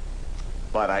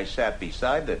 But I sat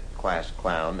beside the class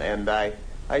clown, and I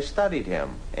studied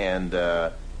him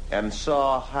and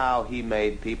saw how he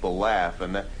made people laugh,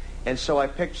 and so I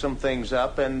picked some things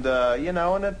up, and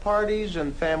and at parties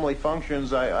and family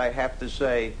functions, I have to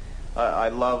say, I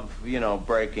love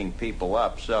breaking people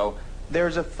up. So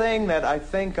there's a thing that I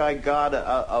think I got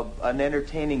an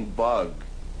entertaining bug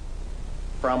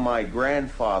from my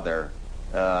grandfather,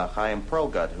 Chaim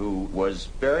Perlgut, who was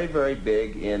very, very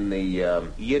big in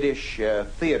the Yiddish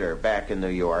theater back in New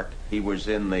York. He was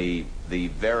in the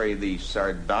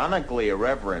sardonically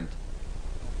irreverent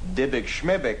Dybbuk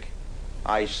Schmibik,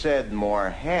 I Said More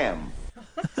Ham.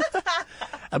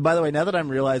 And by the way, now that I'm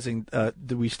realizing that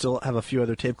we still have a few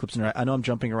other tape clips in there, I know I'm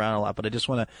jumping around a lot, but I just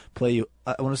want to play you.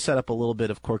 I want to set up a little bit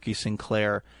of Corky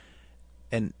Sinclair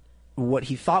and what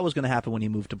he thought was going to happen when he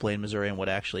moved to Blaine, Missouri, and what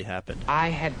actually happened. I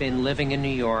had been living in New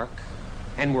York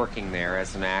and working there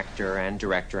as an actor and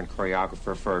director and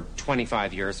choreographer for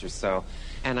 25 years or so,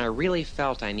 and I really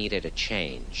felt I needed a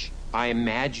change. I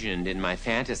imagined in my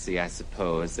fantasy, I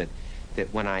suppose, that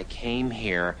when I came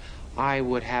here, I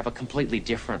would have a completely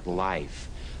different life.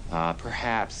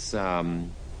 Perhaps a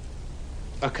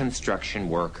construction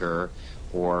worker,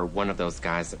 or one of those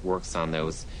guys that works on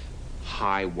those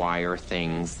high wire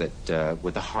things that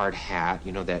with a hard hat,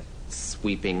 that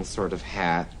sweeping sort of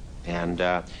hat, and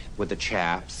with the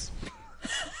chaps.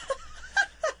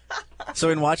 So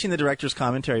in watching the director's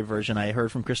commentary version, I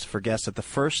heard from Christopher Guest that the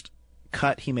first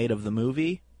cut he made of the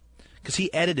movie, because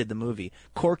he edited the movie,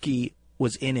 Corky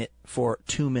was in it for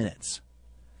 2 minutes.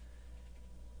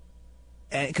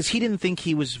 And because he didn't think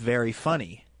he was very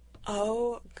funny.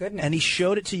 Oh, goodness. And he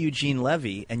showed it to Eugene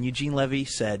Levy, and Eugene Levy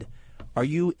said, "Are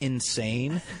you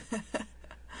insane?"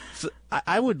 So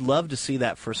I would love to see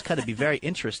that first cut. It'd be very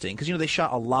interesting because, they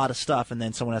shot a lot of stuff, and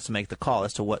then someone has to make the call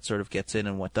as to what sort of gets in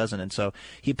and what doesn't. And so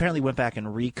he apparently went back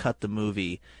and recut the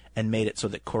movie and made it so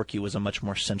that Corky was a much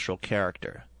more central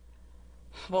character.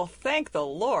 Well, thank the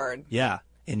Lord. Yeah,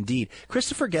 indeed.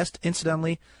 Christopher Guest,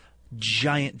 incidentally,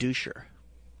 giant doucher.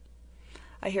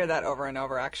 I hear that over and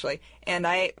over, actually. And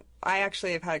I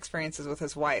actually have had experiences with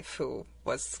his wife, who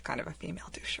was kind of a female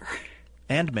doucher.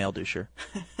 And male doucher.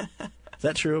 Is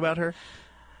that true about her?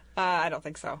 I don't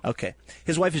think so. Okay.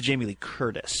 His wife is Jamie Lee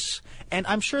Curtis. And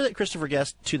I'm sure that Christopher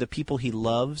Guest, to the people he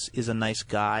loves, is a nice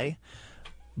guy.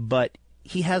 But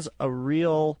he has a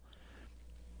real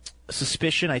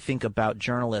suspicion, I think, about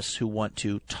journalists who want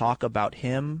to talk about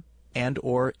him and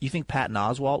or... You think Patton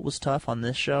Oswalt was tough on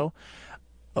this show?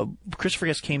 Christopher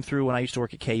Guest came through when I used to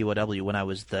work at KUOW when I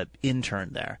was the intern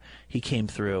there. He came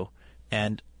through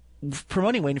and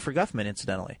promoting Waiting for Guffman,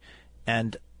 incidentally.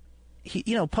 And he,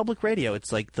 public radio,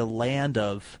 it's like the land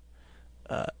of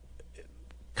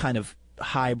kind of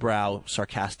highbrow,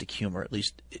 sarcastic humor, at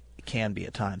least it can be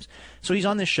at times. So he's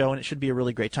on this show, and it should be a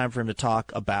really great time for him to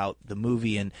talk about the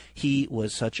movie, and he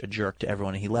was such a jerk to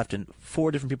everyone, and he left, and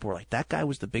 4 different people were like, that guy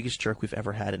was the biggest jerk we've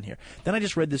ever had in here. Then I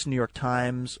just read this New York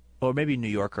Times, or maybe New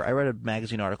Yorker, I read a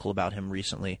magazine article about him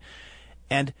recently,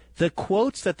 and the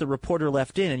quotes that the reporter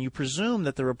left in, and you presume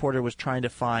that the reporter was trying to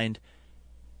find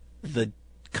the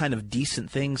kind of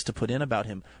decent things to put in about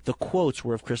him, the quotes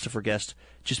were of Christopher Guest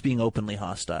just being openly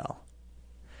hostile.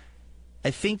 I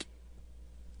think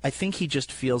he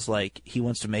just feels like he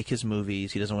wants to make his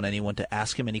movies. He doesn't want anyone to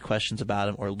ask him any questions about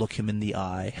him or look him in the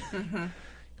eye. Mm-hmm.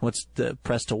 He wants the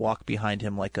press to walk behind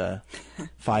him like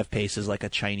 5 paces, like a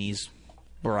Chinese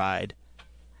bride.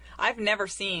 I've never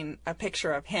seen a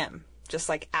picture of him just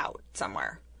like out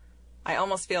somewhere. I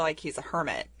almost feel like he's a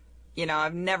hermit.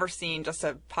 I've never seen just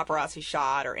a paparazzi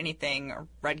shot or anything or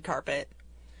red carpet.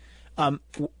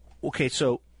 Okay,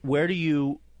 so where do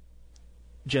you,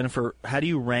 Jennifer, how do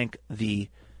you rank the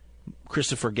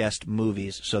Christopher Guest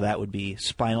movies? So that would be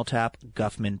Spinal Tap,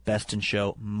 Guffman, Best in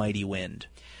Show, Mighty Wind.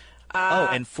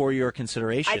 And For Your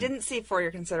Consideration. I didn't see For Your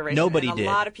Consideration. Nobody and did. A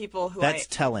lot of people who That's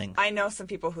telling. I know some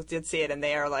people who did see it, and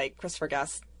they are like Christopher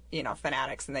Guest,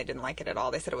 fanatics, and they didn't like it at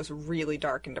all. They said it was really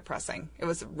dark and depressing. It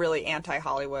was really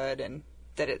anti-Hollywood, and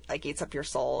that it like eats up your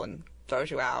soul and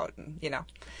throws you out, and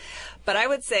But I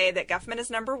would say that Guffman is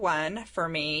number 1 for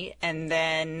me, and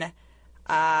then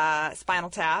Spinal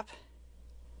Tap.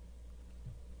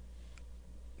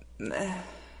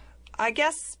 I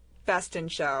guess Best in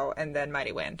Show, and then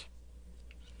Mighty Wind.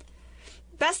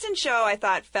 Best in Show, I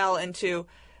thought, fell into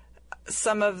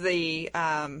some of the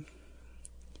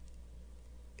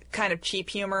kind of cheap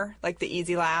humor, like the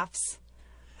easy laughs.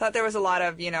 I thought there was a lot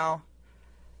of,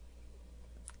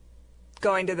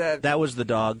 going to the... That was the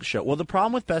dog show. Well, the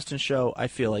problem with Best in Show, I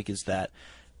feel like, is that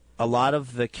a lot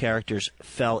of the characters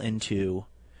fell into...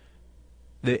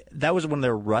 That was when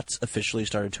their ruts officially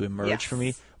started to emerge for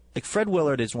me. Like, Fred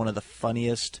Willard is one of the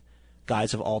funniest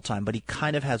guys of all time, but he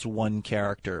kind of has one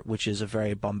character, which is a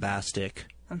very bombastic...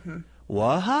 Mm-hmm.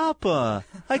 What happened?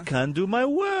 I can't do my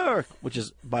work. Which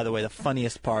is, by the way, the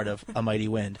funniest part of A Mighty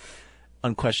Wind,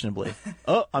 unquestionably.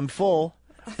 Oh, I'm full.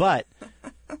 But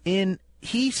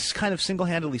he kind of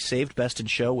single-handedly saved Best in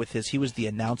Show with he was the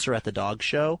announcer at the dog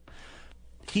show.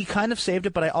 He kind of saved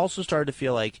it, but I also started to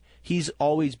feel like he's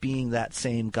always being that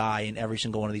same guy in every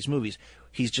single one of these movies.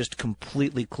 He's just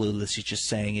completely clueless. He's just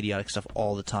saying idiotic stuff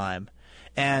all the time.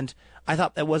 And I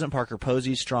thought that wasn't Parker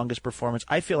Posey's strongest performance.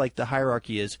 I feel like the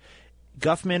hierarchy is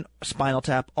Guffman, Spinal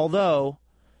Tap, although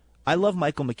I love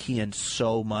Michael McKean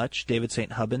so much, David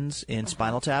St. Hubbins in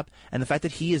Spinal Tap, and the fact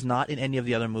that he is not in any of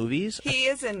the other movies. He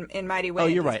is in Mighty Wind. Oh,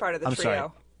 you're right. He's part of the I'm trio. sorry.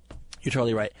 You're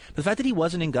totally right. But the fact that he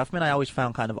wasn't in Guffman, I always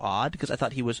found kind of odd, because I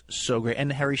thought he was so great.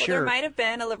 And Harry Shearer... There might have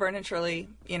been a Laverne and Shirley,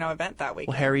 event that week.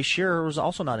 Well, Harry Shearer was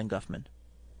also not in Guffman.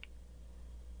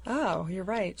 Oh, you're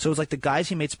right. So it was like the guys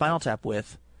he made Spinal Tap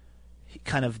with, he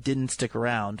kind of didn't stick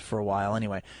around for a while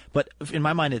anyway. But in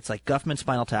my mind, it's like Guffman,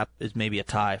 Spinal Tap is maybe a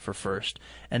tie for first.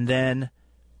 And then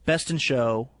Best in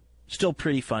Show, still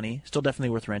pretty funny, still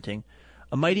definitely worth renting.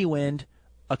 A Mighty Wind,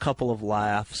 a couple of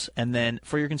laughs. And then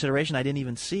For Your Consideration, I didn't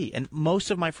even see. And most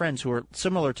of my friends who are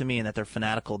similar to me in that they're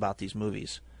fanatical about these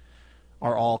movies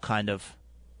are all kind of...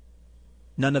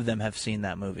 None of them have seen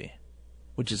that movie,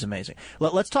 which is amazing.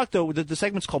 Let's talk, though, the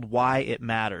segment's called Why It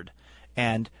Mattered.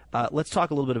 And let's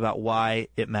talk a little bit about why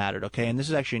it mattered, okay? And this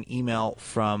is actually an email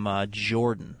from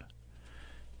Jordan.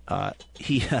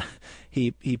 He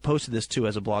posted this, too,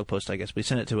 as a blog post, I guess, but he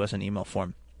sent it to us in email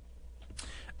form.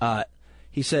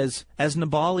 He says, as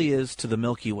Nabali is to the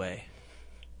Milky Way,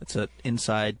 that's an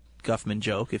inside Guffman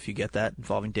joke, if you get that,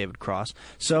 involving David Cross,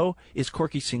 so is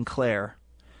Corky Sinclair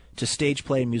to stage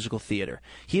play and musical theater.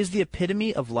 He is the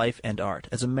epitome of life and art.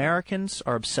 As Americans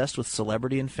are obsessed with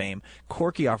celebrity and fame,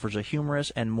 Corky offers a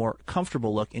humorous and more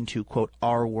comfortable look into, quote,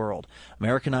 our world.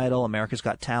 American Idol, America's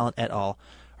Got Talent, et al.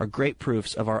 Are great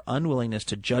proofs of our unwillingness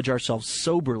to judge ourselves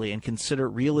soberly and consider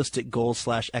realistic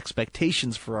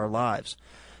goals/expectations for our lives.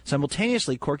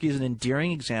 Simultaneously, Corky is an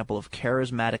endearing example of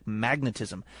charismatic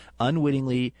magnetism,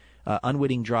 unwitting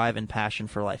drive and passion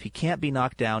for life. He can't be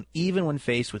knocked down even when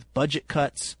faced with budget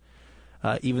cuts,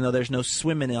 even though there's no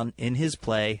swimming in his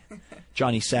play.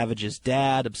 Johnny Savage's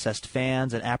dad, obsessed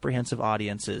fans, and apprehensive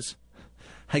audiences.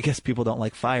 I guess people don't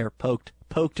like fire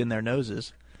poked in their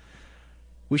noses.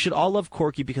 We should all love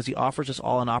Corky because he offers us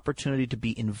all an opportunity to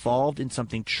be involved in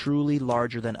something truly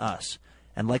larger than us.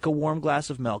 And like a warm glass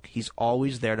of milk, he's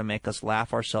always there to make us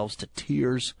laugh ourselves to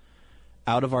tears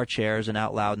out of our chairs and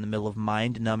out loud in the middle of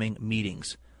mind-numbing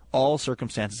meetings. All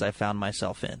circumstances I found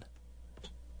myself in.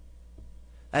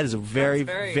 That is very,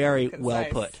 very well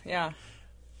put. Yeah.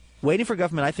 Waiting for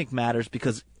Guffman, I think, matters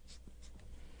because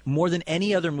more than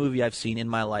any other movie I've seen in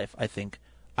my life, I think,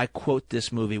 I quote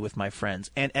this movie with my friends.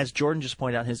 And as Jordan just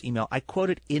pointed out in his email, I quote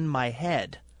it in my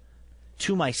head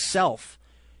to myself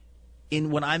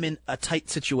when I'm in a tight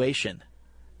situation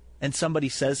and somebody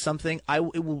says something,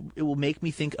 it will make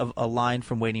me think of a line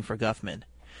from Waiting for Guffman.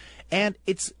 And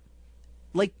it's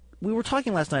like we were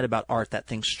talking last night about art, that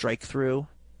thing strike through,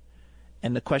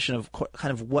 and the question of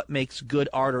kind of what makes good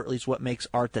art, or at least what makes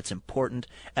art that's important.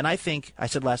 And I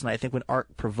said last night, I think when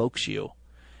art provokes you,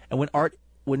 and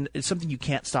when it's something you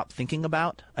can't stop thinking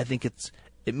about, I think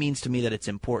it means to me that it's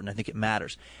important. I think it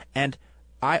matters. And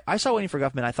I saw Waiting for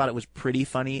Guffman. I thought it was pretty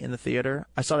funny in the theater.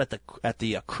 I saw it at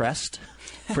the Crest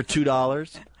for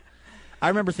 $2. I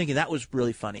remember thinking that was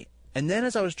really funny. And then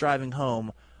as I was driving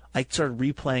home, I started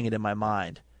replaying it in my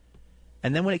mind.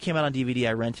 And then when it came out on DVD,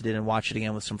 I rented it and watched it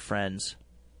again with some friends,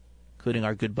 including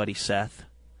our good buddy Seth.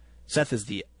 Seth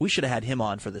is we should have had him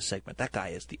on for this segment. That guy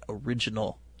is the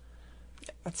original.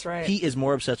 That's right. He is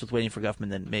more obsessed with Waiting for Guffman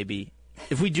than maybe.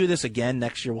 If we do this again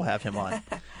next year, we'll have him on.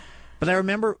 But I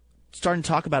remember starting to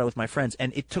talk about it with my friends,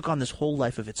 and it took on this whole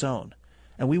life of its own.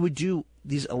 And we would do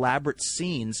these elaborate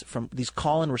scenes from these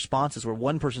call-in responses where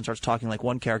one person starts talking like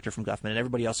one character from Guffman, and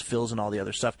everybody else fills in all the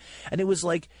other stuff. And it was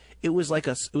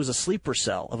a sleeper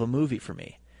cell of a movie for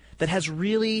me that has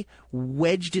really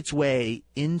wedged its way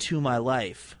into my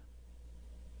life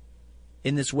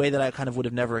in this way that I kind of would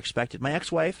have never expected. My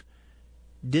ex-wife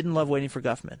didn't love Waiting for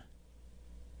Guffman.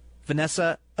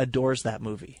 Vanessa adores that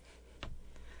movie.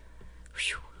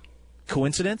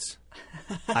 Coincidence?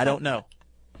 I don't know.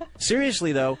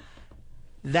 Seriously, though,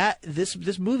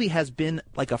 this movie has been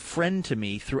like a friend to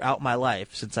me throughout my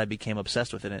life since I became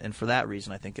obsessed with it, and for that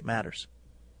reason, I think it matters.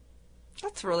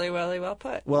 That's really, really well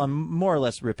put. Well, I'm more or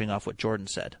less ripping off what Jordan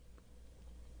said,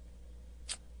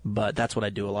 but that's what I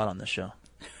do a lot on this show.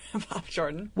 Bob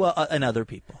Jordan? Well, and other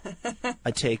people. I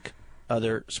take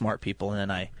other smart people, and then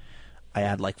I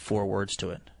add like 4 words to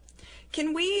it.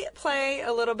 Can we play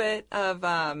a little bit of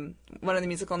one of the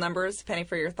musical numbers, Penny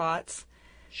for Your Thoughts?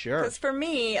 Sure. Because for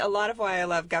me, a lot of why I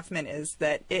love Guffman is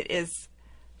that it is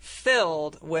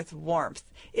filled with warmth.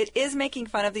 It is making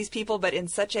fun of these people, but in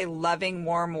such a loving,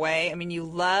 warm way. I mean, you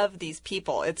love these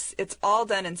people. It's all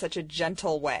done in such a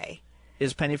gentle way.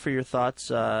 Is Penny for Your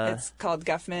Thoughts... It's called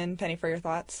Guffman, Penny for Your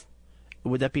Thoughts.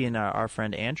 Would that be in our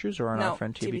friend Andrews or in our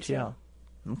friend TBTL? TBTL.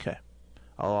 Okay.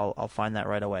 I'll find that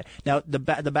right away. Now, the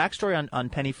backstory on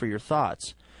Penny for Your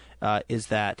Thoughts is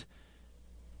that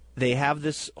they have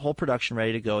this whole production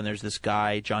ready to go, and there's this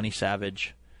guy, Johnny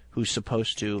Savage, who's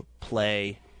supposed to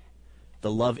play the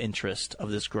love interest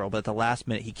of this girl, but at the last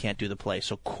minute he can't do the play.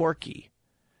 So Corky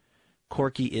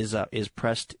is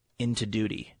pressed into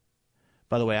duty.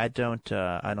 By the way, I don't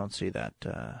see that.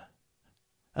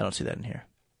 I don't see that in here.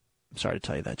 I'm sorry to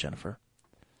tell you that, Jennifer.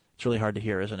 It's really hard to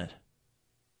hear, isn't it?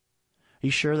 Are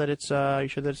you sure that it's a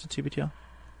TBTL?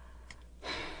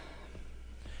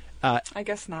 I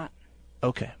guess not.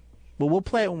 Okay. Well, we'll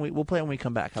play it when we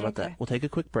come back. How about that? We'll take a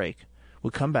quick break. We'll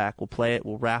come back. We'll play it.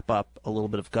 We'll wrap up a little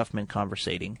bit of Guffman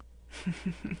conversating.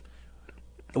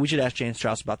 We should ask Jane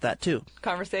Strauss about that too.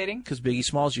 Conversating? Because Biggie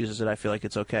Smalls uses it. I feel like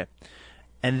it's okay.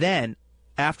 And then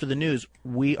after the news,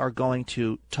 we are going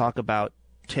to talk about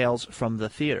Tales from the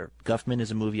Theater. Guffman is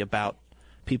a movie about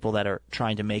people that are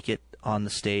trying to make it on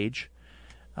the stage.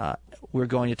 We're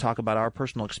going to talk about our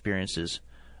personal experiences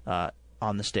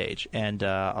on the stage. And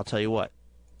I'll tell you what,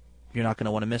 you're not going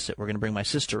to want to miss it. We're going to bring my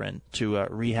sister in to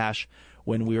rehash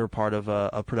when we were part of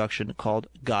a production called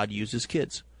God Uses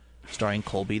Kids, starring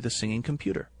Colby the Singing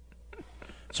Computer.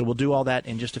 So we'll do all that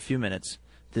in just a few minutes.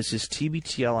 This is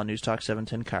TBTL on News Talk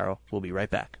 710 Cairo. We'll be right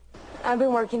back. I've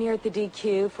been working here at the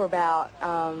DQ for about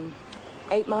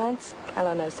 8 months. I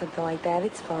don't know, something like that.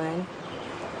 It's fun.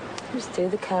 Just do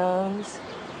the cones,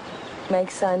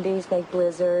 make sundaes, make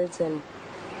blizzards, and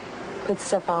put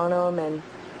stuff on them, and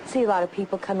see a lot of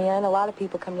people come in. A lot of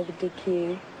people come to the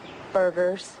DQ.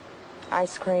 Burgers,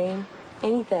 ice cream,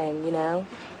 anything, you know.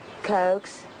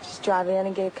 Cokes. Just drive in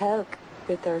and get a Coke if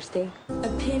you're thirsty. A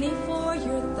penny for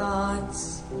your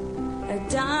thoughts, a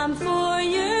dime for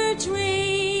your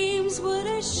dreams. What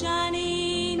a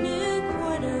shiny new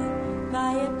quarter.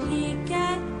 Buy a peek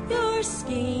at your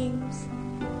schemes.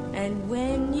 And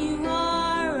when you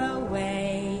are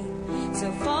away,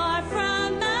 so far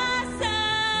from my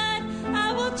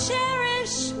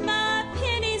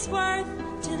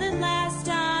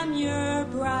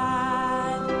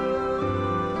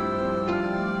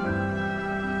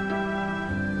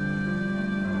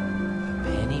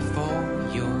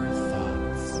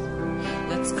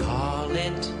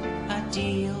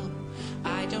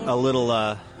a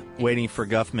little Waiting for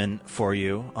Guffman for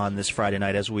you on this Friday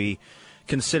night as we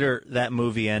consider that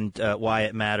movie and why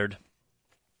it mattered.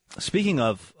 Speaking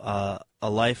of a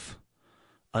life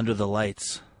under the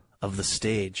lights of the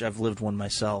stage, I've lived one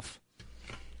myself.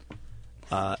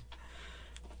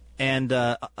 And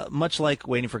much like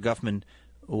Waiting for Guffman,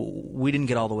 we didn't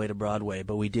get all the way to Broadway,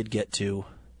 but we did get to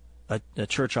a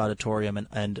church auditorium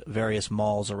and various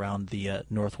malls around the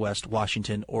Northwest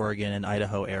Washington, Oregon, and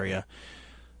Idaho area.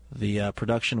 The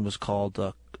production was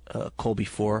called Colby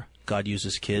 4, God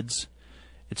Uses Kids.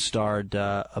 It starred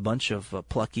a bunch of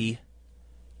plucky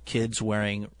kids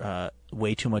wearing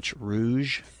way too much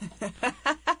rouge.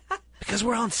 Because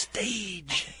we're on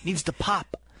stage. It needs to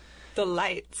pop. The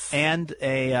lights. And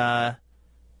a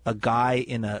guy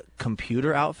in a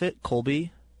computer outfit,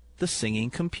 Colby, the singing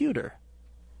computer.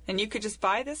 And you could just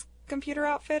buy this computer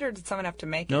outfit, or did someone have to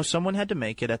make it? No, someone had to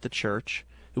make it at the church.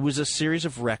 It was a series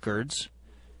of records.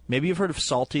 Maybe you've heard of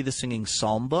Salty, the singing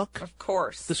psalm book? Of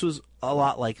course. This was a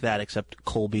lot like that, except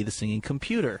Colby, the singing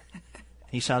computer.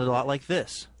 He sounded a lot like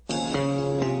this. If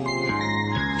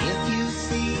you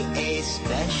see a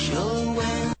special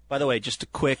way. By the way, just a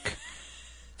quick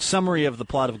summary of the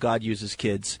plot of God Uses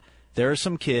Kids. There are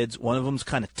some kids. One of them's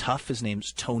kind of tough. His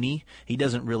name's Tony. He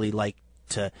doesn't really like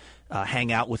to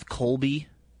hang out with Colby.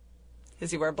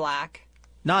 Does he wear black?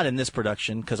 Not in this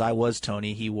production, because I was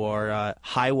Tony. He wore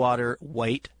high-water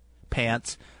white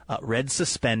pants, red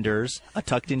suspenders, a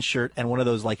tucked-in shirt, and one of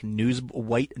those like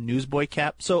white newsboy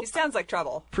cap. So he sounds like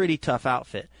trouble. Pretty tough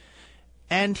outfit.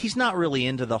 And he's not really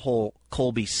into the whole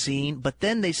Colby scene, but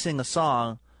then they sing a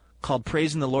song called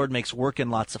Praising the Lord Makes Working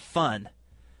Lots of Fun.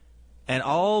 And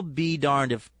I'll be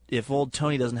darned if old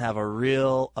Tony doesn't have a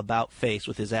real about face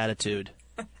with his attitude.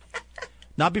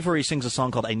 Not before he sings a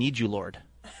song called I Need You, Lord.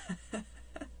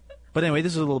 But anyway,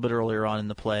 this is a little bit earlier on in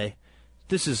the play.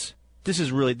 This is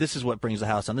what brings the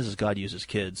house down. This is God Uses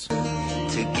Kids.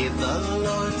 To give the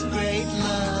Lord's great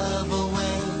love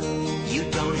away, you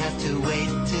don't have to wait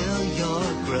till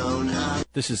you're grown up.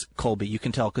 This is Colby. You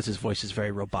can tell because his voice is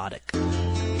very robotic.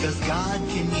 'Cause God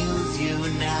can use you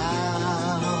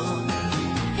now.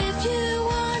 If you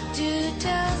want to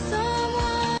tell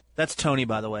someone. That's Tony,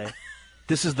 by the way.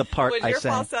 This is the part Was I your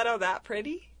sang. falsetto that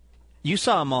pretty? You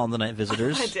saw them all in The Night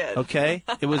Visitors. I did. Okay?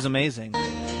 It was amazing.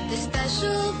 The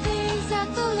special things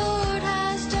that the Lord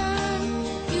has done,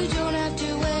 you don't have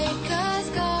to wait, 'cause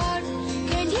God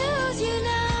can use you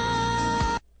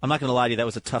now. I'm not going to lie to you. That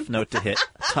was a tough note to hit.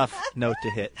 Tough note to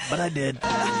hit. But I did.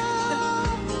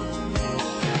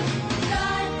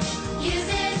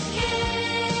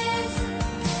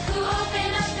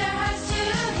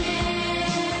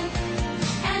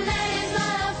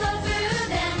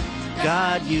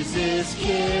 God Uses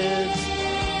Kids.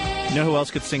 You know who else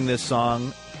could sing this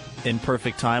song in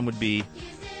perfect time would be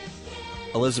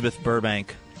Elizabeth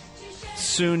Burbank,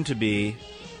 soon to be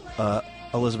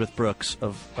Elizabeth Brooks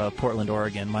of Portland,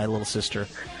 Oregon, my little sister,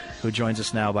 who joins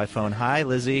us now by phone. Hi,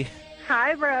 Lizzie.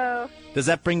 Hi, bro. Does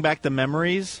that bring back the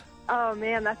memories? Oh,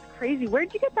 man, that's crazy.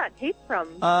 Where'd you get that tape from?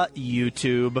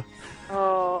 YouTube.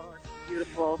 Oh,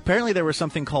 beautiful. Apparently there was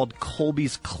something called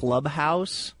Colby's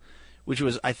Clubhouse, which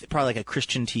was probably like a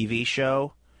Christian TV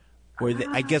show, where they,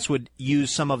 I guess, would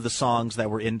use some of the songs that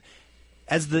were in.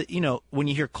 As when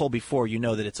you hear Colby 4, you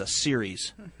know that it's a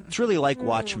series. It's really like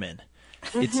Watchmen.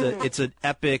 It's an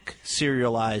epic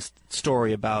serialized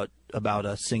story about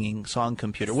a singing song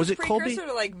computer. Was it Colby? Precursor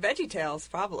to like VeggieTales,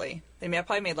 probably. They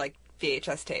probably made like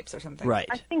VHS tapes or something. Right.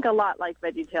 I think a lot like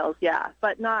VeggieTales, yeah,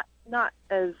 but not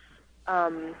as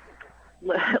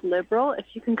liberal, if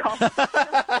you can call it.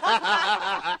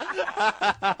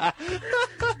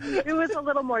 It was a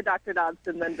little more Dr.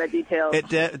 Dobson than VeggieTales.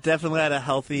 It definitely had a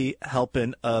healthy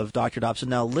helping of Dr. Dobson.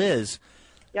 Now, Liz,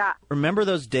 yeah, remember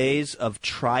those days of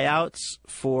tryouts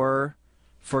for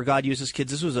God Uses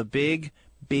Kids? This was a big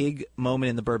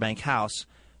moment in the Burbank house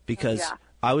because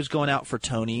I was going out for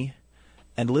Tony,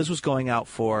 and Liz was going out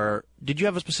for. Did you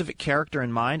have a specific character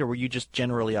in mind, or were you just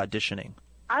generally auditioning?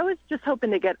 I was just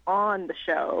hoping to get on the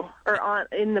show or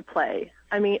in the play.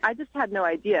 I mean, I just had no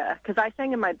idea because I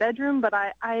sang in my bedroom, but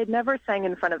I had never sang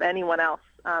in front of anyone else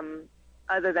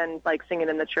other than like singing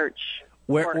in the church.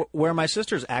 Where my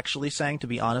sisters actually sang, to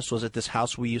be honest, was at this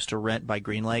house we used to rent by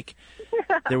Green Lake.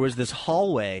 There was this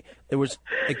hallway. There was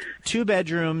like 2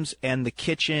 bedrooms and the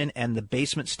kitchen and the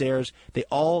basement stairs. They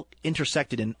all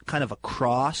intersected in kind of a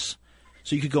cross.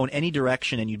 So you could go in any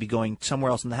direction and you'd be going somewhere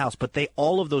else in the house. But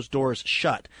all of those doors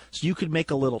shut. So you could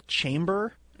make a little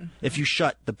chamber if you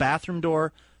shut the bathroom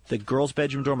door, the girls'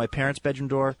 bedroom door, my parents' bedroom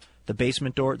door, the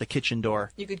basement door, the kitchen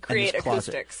door. You could and create this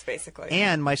closet. acoustics, basically.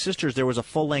 And my sisters, there was a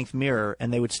full-length mirror,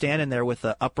 and they would stand in there with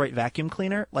an upright vacuum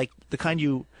cleaner, like the kind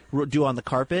you do on the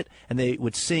carpet, and they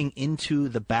would sing into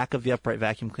the back of the upright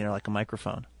vacuum cleaner like a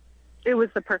microphone. It was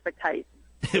the perfect height.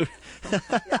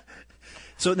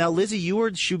 So now, Lizzie, you were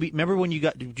Shooby. Remember when you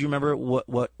got? Do you remember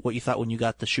what you thought when you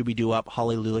got the Shooby Doo Up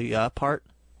Hallelujah part?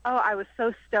 Oh, I was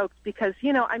so stoked because,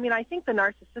 I think the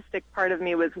narcissistic part of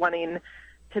me was wanting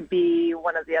to be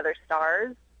one of the other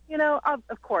stars,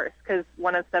 of course, because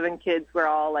one of 7 kids, we're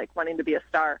all like wanting to be a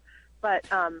star. But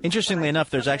interestingly enough,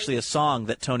 there's actually a song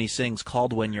that Tony sings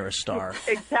called "When You're a Star."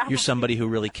 Exactly. You're somebody who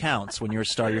really counts. When you're a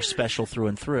star, you're special through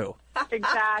and through.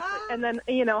 Exactly. And then,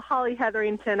 Holly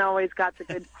Hetherington always got the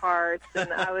good parts,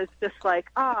 and I was just like,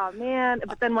 oh, man.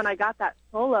 But then when I got that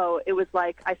solo, it was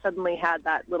like I suddenly had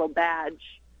that little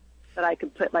badge that I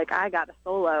could put, like, I got a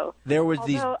solo. There was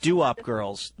these doo-wop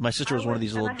girls. My sister was one of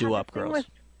these little doo-wop girls. With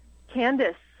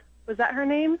Candace. Was that her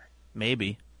name?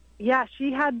 Maybe. Yeah,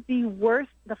 she had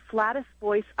the flattest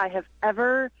voice I have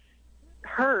ever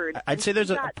heard. I'd say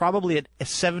there's probably a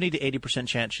 70 to 80%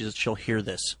 chance she'll hear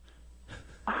this.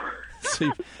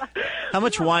 So, how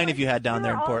much wine have you had down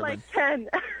there in Portland? Like 10.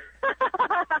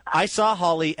 I saw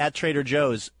Holly at Trader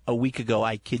Joe's a week ago.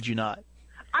 I kid you not.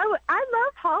 I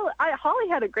love Holly. Holly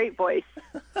had a great voice.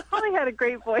 Holly had a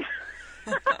great voice.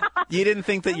 You didn't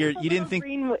think that you didn't think.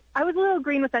 I was a little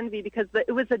green with envy because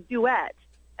it was a duet,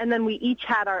 and then we each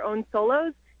had our own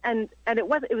solos, and it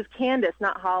was Candace,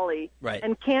 not Holly. Right.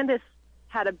 And Candace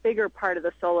had a bigger part of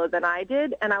the solo than I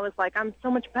did, and I was like, I'm so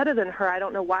much better than her. I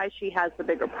don't know why she has the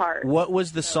bigger part. What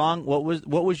was the song? What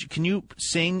was? Can you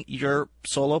sing your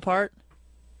solo part?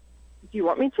 Do you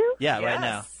want me to? Yeah, yes. Right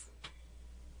now.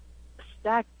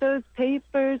 Stack those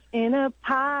papers in a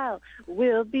pile.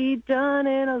 We'll be done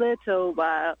in a little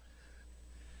while.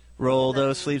 Roll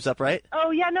those sleeves up, right? Oh,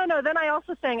 yeah, no. Then I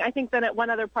also sang, I think then at one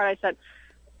other part I said,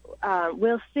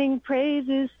 we'll sing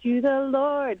praises to the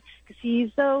Lord, because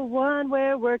he's the one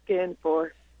we're working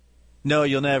for. No,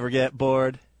 you'll never get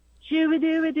bored.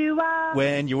 Shoo-ba-doo-ba-doo-wah.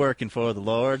 When you're working for the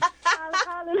Lord.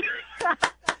 Hallelujah.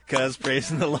 Because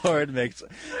praising the Lord makes...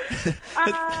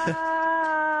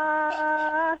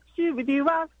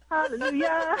 Shoo-ba-doo-wah.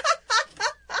 Hallelujah.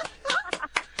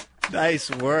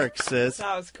 Nice work, sis.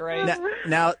 That was great.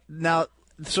 Now,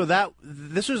 so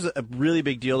this was a really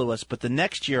big deal to us, but the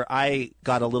next year I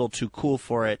got a little too cool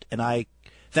for it, and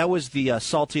that was the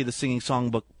Salty the Singing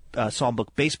Songbook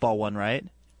baseball one, right?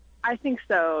 I think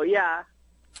so, yeah.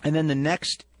 And then the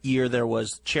next year there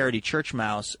was Charity Church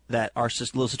Mouse, that our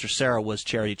little sister Sarah was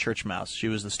Charity Church Mouse. She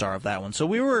was the star of that one. So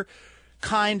we were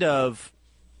kind of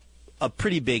a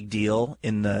pretty big deal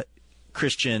in the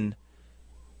Christian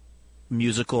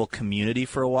musical community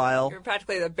for a while. You're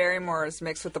practically the Barrymores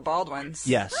mixed with the Baldwins.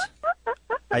 Yes,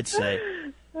 I'd say.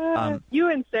 You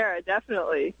and Sarah,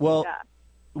 definitely. Well,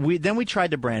 yeah. we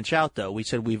tried to branch out, though. We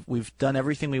said we've done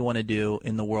everything we want to do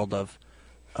in the world of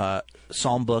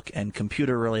psalm book and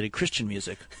computer-related Christian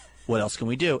music. What else can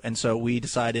we do? And so we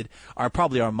decided,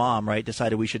 probably our mom, right,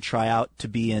 decided we should try out to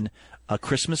be in A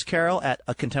Christmas Carol at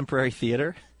a contemporary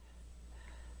theater.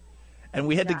 And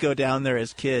we had to go down there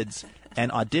as kids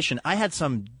and audition. I had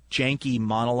some janky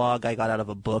monologue I got out of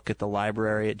a book at the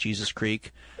library at Jesus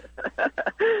Creek.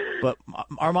 But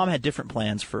our mom had different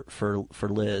plans for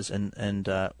Liz. And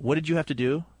what did you have to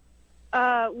do?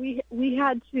 We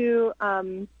had to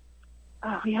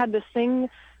sing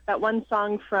that one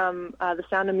song from The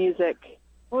Sound of Music.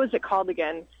 What was it called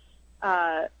again?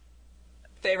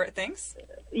 Favorite Things?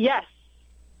 Yes.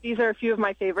 These are a few of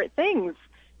my favorite things.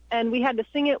 And we had to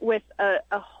sing it with a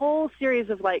whole series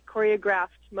of, like, choreographed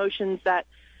motions that,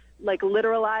 like,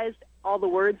 literalized all the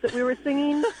words that we were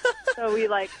singing. So we,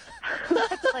 had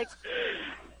to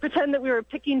pretend that we were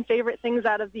picking favorite things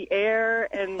out of the air.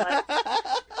 And, like,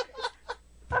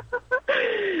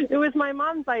 it was my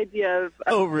mom's idea of...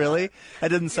 Oh, really? That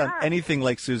didn't sound anything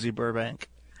like Susie Burbank.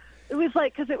 It was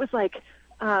like, because it was like...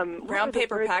 brown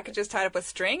paper packages tied up with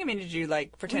string? I mean, did you,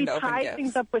 pretend to open gifts? We tied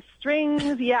things up with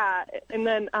strings, yeah. And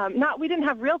then, we didn't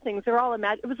have real things. They were all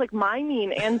it was like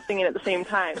miming and singing at the same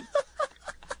time.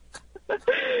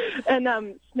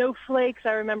 And snowflakes,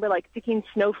 I remember, picking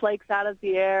snowflakes out of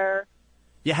the air.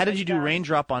 Yeah, how did you do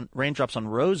raindrops on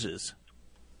roses?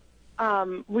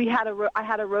 I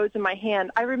had a rose in my hand.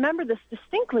 I remember this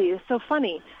distinctly. It's so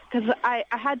funny because I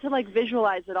had to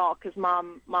visualize it all because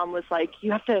mom was like,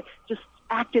 you have to just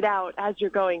act it out as you're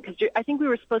going because I think we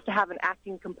were supposed to have an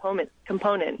acting component.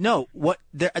 No,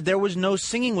 there was no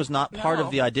singing. Was not part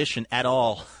of the audition at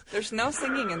all. There's no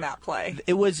singing in that play.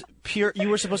 It was pure. You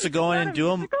were supposed to go in and do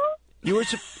them. You were.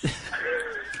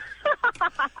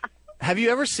 Have you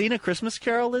ever seen A Christmas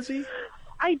Carol, Lizzie?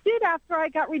 I did after I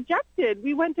got rejected.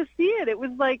 We went to see it. It was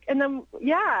like, and then,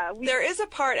 yeah. There is a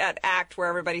part at ACT where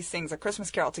everybody sings A Christmas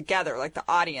Carol together, like the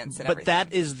audience and But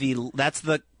everything.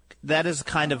 that is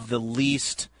kind of the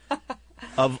least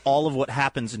of all of what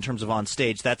happens in terms of on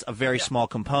stage. That's a very small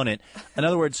component. In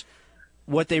other words,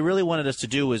 what they really wanted us to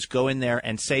do was go in there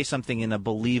and say something in a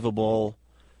believable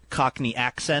Cockney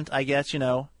accent, I guess,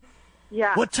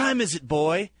 Yeah. What time is it,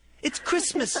 boy? It's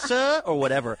Christmas, sir, or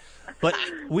whatever. But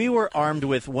we were armed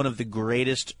with one of the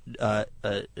greatest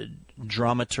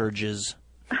dramaturges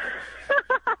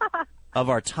of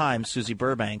our time, Susie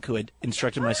Burbank, who had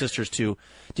instructed my sisters to,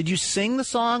 did you sing the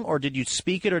song, or did you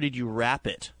speak it, or did you rap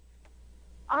it?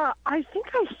 I think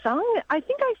I sung it. I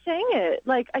think I sang it.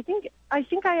 Like, I think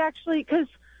I actually,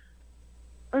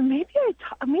 or maybe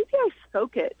I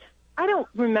spoke it. I don't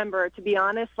remember, to be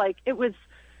honest. Like, it was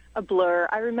a blur.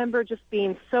 I remember just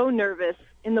being so nervous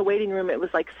in the waiting room. It was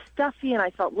like stuffy and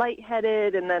I felt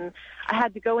lightheaded, and then I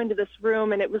had to go into this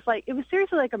room, and it was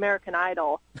seriously like American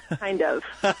Idol, kind of.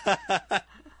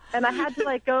 And I had to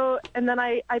like go, and then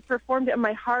I performed it, and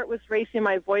my heart was racing.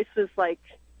 My voice was like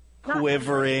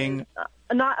quivering.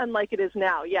 Not unlike it is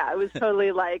now. Yeah, it was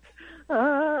totally like,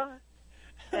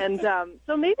 and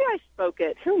so maybe I spoke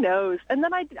it. Who knows? And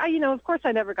then I of course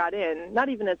I never got in, not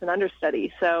even as an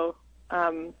understudy. So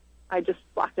I just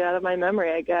blocked it out of my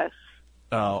memory, I guess.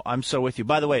 Oh, I'm so with you.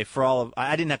 By the way,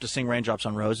 I didn't have to sing Raindrops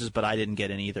on Roses, but I didn't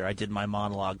get in either. I did my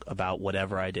monologue about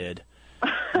whatever I did.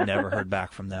 Never heard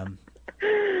back from them.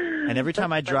 And every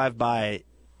time I drive by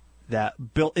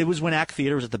it was when ACT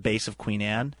Theater was at the base of Queen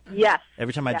Anne. Yes.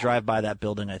 Every time I drive by that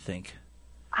building, I think,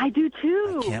 I do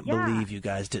too. I can't believe you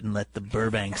guys didn't let the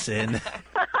Burbanks in.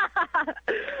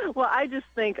 Well, I just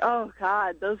think, oh,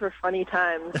 God, those were funny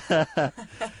times.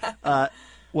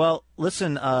 Well,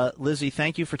 listen, Lizzie,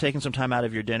 thank you for taking some time out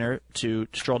of your dinner to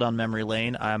stroll down memory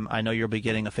lane. I know you'll be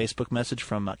getting a Facebook message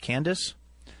from Candace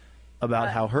about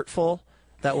how hurtful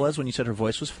that was when you said her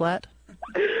voice was flat.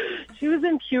 She was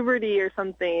in puberty or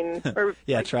something. Or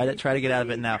yeah, try to get out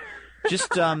of it now.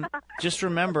 Just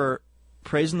remember,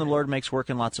 praising the Lord makes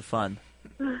working lots of fun.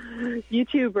 You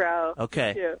too, bro.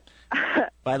 Okay. You too.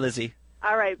 Bye, Lizzie.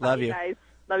 All right. Bye, Love you guys.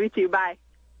 Love you too. Bye.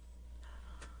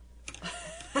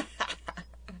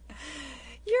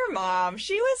 Your mom,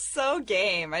 she was so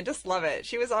game. I just love it.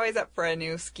 She was always up for a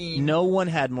new scheme. No one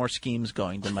had more schemes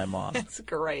going than my mom. It's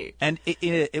great. And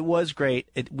it was great.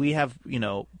 We have,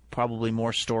 probably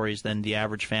more stories than the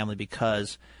average family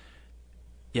because,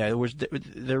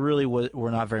 there really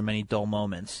were not very many dull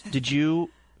moments. Did you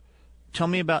tell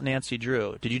me about Nancy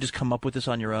Drew? Did you just come up with this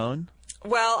on your own?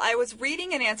 Well, I was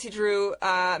reading a Nancy Drew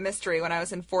mystery when I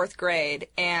was in 4th grade,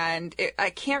 and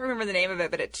I can't remember the name of it,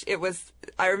 but it was.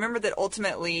 I remember that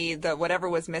ultimately whatever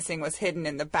was missing was hidden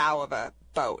in the bow of a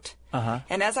boat. Uh-huh.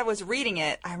 And as I was reading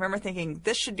it, I remember thinking,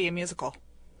 this should be a musical,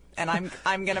 and I'm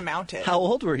going to mount it. How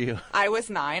old were you? I was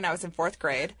 9. I was in 4th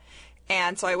grade,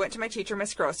 and so I went to my teacher,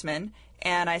 Miss Grossman,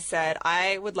 and I said,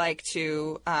 I would like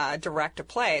to direct a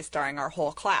play starring our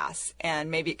whole class,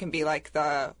 and maybe it can be like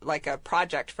a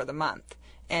project for the month.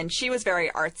 And she was very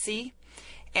artsy,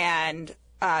 and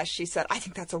she said, I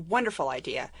think that's a wonderful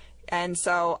idea. And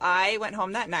so I went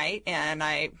home that night, and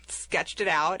I sketched it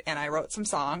out, and I wrote some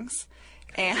songs.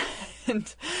 And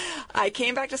I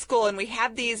came back to school, and we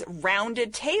had these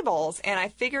rounded tables, and I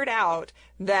figured out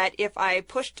that if I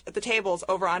pushed the tables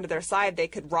over onto their side, they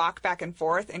could rock back and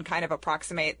forth and kind of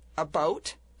approximate a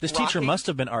boat. This teacher must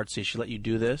have been artsy. She let you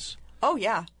do this? Oh,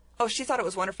 yeah. Oh, she thought it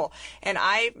was wonderful. And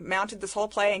I mounted this whole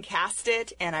play and cast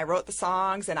it, and I wrote the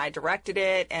songs, and I directed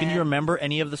it. And can you remember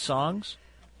any of the songs?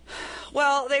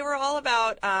 Well, they were all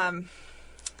about,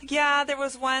 there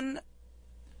was one,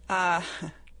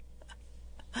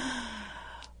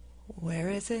 where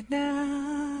is it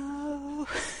now?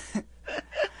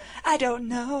 I don't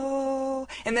know.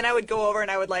 And then I would go over and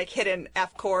I would hit an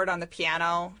F chord on the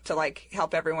piano to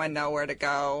help everyone know where to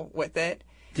go with it.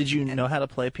 Did you know how to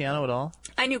play piano at all?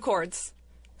 I knew chords.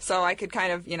 So I could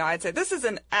kind of, I'd say, this is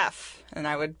an F, and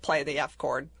I would play the F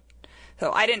chord.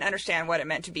 So I didn't understand what it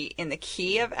meant to be in the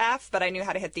key of F, but I knew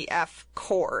how to hit the F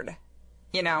chord,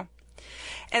 And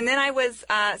then I was,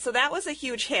 so that was a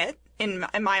huge hit in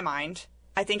my mind.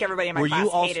 I think everybody in my class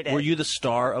hated it. Were you the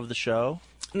star of the show?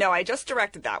 No, I just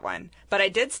directed that one. But I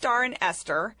did star in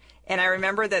Esther, and I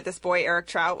remember that this boy, Eric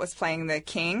Trout, was playing the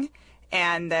king,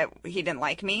 and that he didn't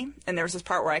like me. And there was this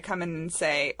part where I come in and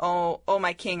say, oh,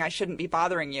 my king, I shouldn't be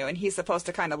bothering you. And he's supposed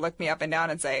to kind of look me up and down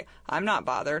and say, I'm not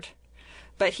bothered.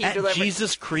 But he delivered.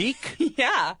 Jesus Creek?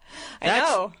 Yeah, I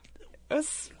know. It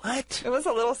was what? It was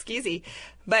a little skeezy,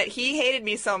 But he hated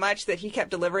me so much that he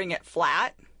kept delivering it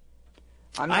flat.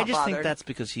 I'm not I just bothered. think that's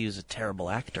because he was a terrible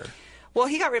actor. Well,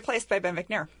 he got replaced by Ben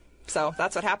McNair. So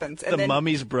that's what happens. And The then,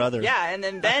 Mummy's brother. Yeah, and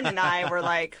then Ben and I were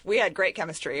like, we had great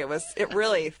chemistry. It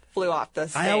really flew off the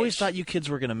stage. I always thought you kids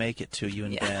were going to make it too, you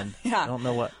and Ben. Yeah. I don't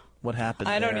know what happened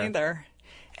I there. don't either.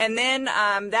 And then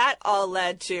that all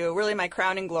led to really my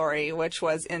crowning glory, which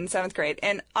was in 7th grade.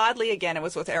 And oddly, again, it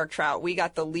was with Eric Trout. We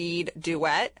got the lead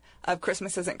duet of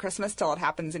Christmas Isn't Christmas Till It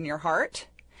Happens in Your Heart.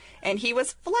 And he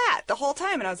was flat the whole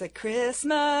time. And I was like,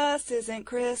 Christmas isn't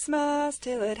Christmas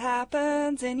till it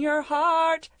happens in your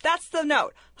heart. That's the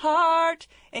note. Heart.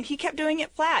 And he kept doing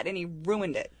it flat, and he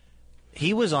ruined it.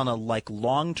 He was on a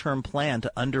long-term plan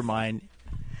to undermine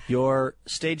your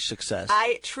stage success.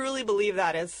 I truly believe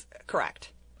that is correct.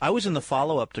 I was in the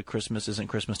follow-up to Christmas Isn't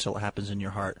Christmas Till It Happens in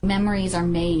Your Heart. Memories are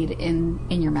made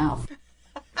in your mouth.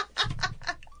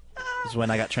 This is when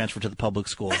I got transferred to the public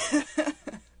school.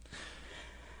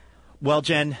 Well,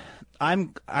 Jen,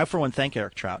 I for one thank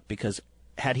Eric Trout, because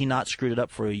had he not screwed it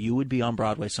up for you, you would be on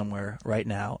Broadway somewhere right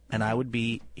now, and I would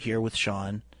be here with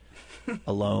Sean,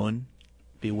 alone,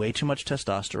 be way too much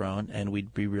testosterone, and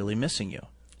we'd be really missing you.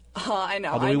 Oh, I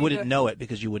know. Although we wouldn't know it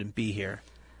because you wouldn't be here.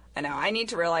 I know. I need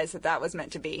to realize that that was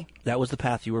meant to be. That was the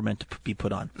path you were meant to be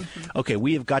put on. Okay,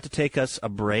 we have got to take us a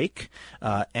break,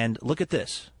 and look at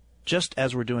this. Just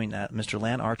as we're doing that, Mr.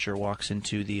 Lan Archer walks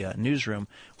into the newsroom,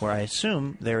 where I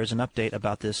assume there is an update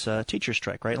about this teacher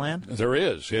strike, right, Lan? There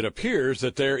is. It appears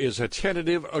that there is a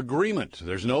tentative agreement.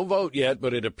 There's no vote yet,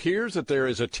 but it appears that there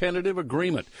is a tentative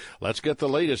agreement. Let's get the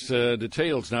latest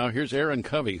details now. Here's Aaron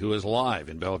Covey, who is live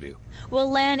in Bellevue. Well,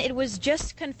 Lan, it was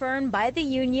just confirmed by the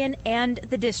union and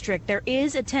the district. There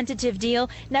is a tentative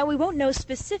deal. Now, we won't know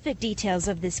specific details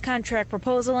of this contract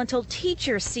proposal until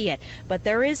teachers see it, but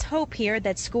there is hope here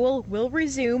that school will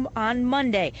resume on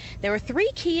Monday. There were 3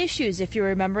 key issues, if you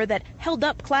remember, that held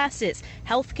up classes: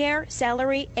 healthcare,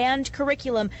 salary, and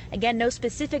curriculum. Again, no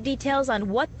specific details on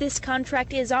what this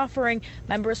contract is offering.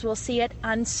 Members will see it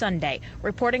on Sunday.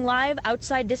 Reporting live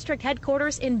outside district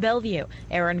headquarters in Bellevue,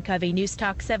 Aaron Covey, News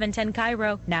Talk 710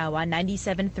 Cairo, now on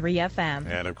 97.3 FM.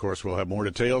 And, of course, we'll have more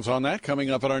details on that coming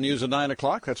up at our news at 9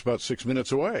 o'clock. That's about 6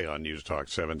 minutes away on News Talk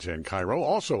 710 Cairo,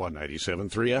 also on 97.3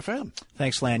 FM.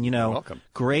 Thanks, Lan. You know, welcome.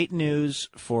 Great news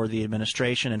for the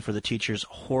administration and for the teachers.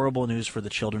 Horrible news for the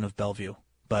children of Bellevue.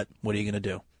 But what are you going to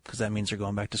do? Because that means they're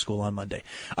going back to school on Monday.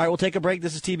 All right, we'll take a break.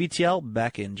 This is TBTL.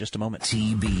 Back in just a moment.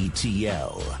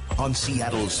 TBTL on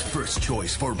Seattle's first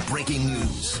choice for breaking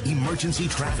news, emergency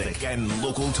traffic, and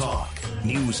local talk.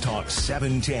 News Talk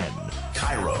 710,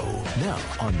 Cairo. Now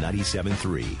on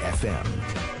 97.3 FM.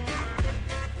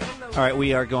 All right,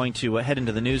 we are going to head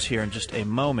into the news here in just a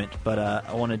moment, but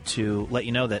I wanted to let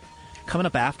you know that coming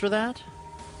up after that,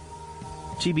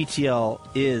 TBTL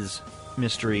is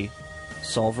Mystery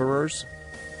Solverers.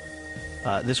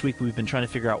 This week we've been trying to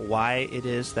figure out why it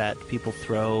is that people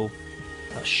throw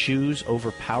shoes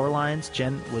over power lines.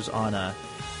 Jen was on a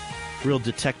real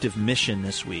detective mission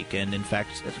this week, and in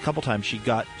fact, a couple times she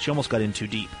almost got in too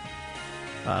deep.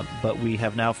 But we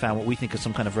have now found what we think is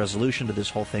some kind of resolution to this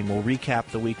whole thing. We'll recap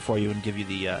the week for you and give you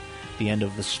the end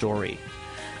of the story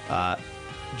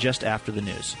just after the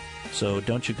news. So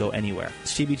don't you go anywhere.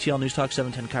 It's TBTL News Talk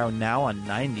 710 Cairo, now on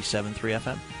 97.3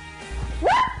 FM. Woo!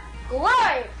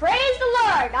 Glory! Praise the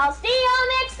Lord! I'll see you all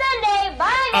next Sunday.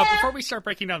 Bye now! Before we start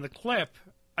breaking down the clip,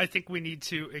 I think we need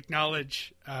to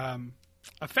acknowledge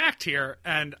a fact here,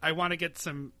 and I want to get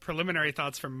some preliminary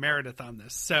thoughts from Meredith on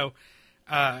this. So,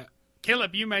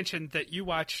 Caleb, you mentioned that you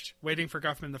watched Waiting for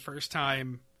Guffman the first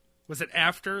time. Was it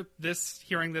after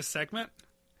hearing this segment?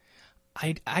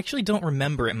 I actually don't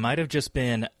remember. It might have just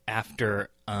been after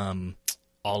all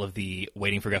of the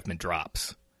Waiting for Guffman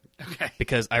drops. Okay.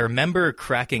 Because I remember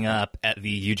cracking up at the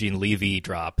Eugene Levy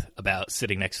drop about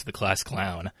sitting next to the class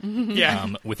clown. Yeah.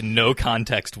 With no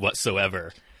context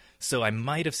whatsoever. So I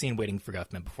might have seen Waiting for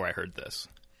Guffman before I heard this.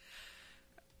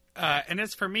 And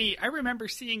as for me, I remember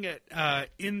seeing it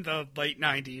in the late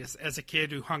 90s as a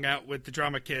kid who hung out with the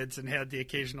drama kids and had the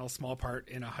occasional small part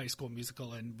in a high school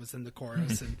musical and was in the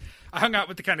chorus. And I hung out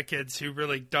with the kind of kids who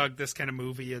really dug this kind of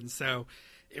movie. And so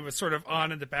it was sort of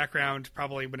on in the background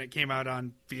probably when it came out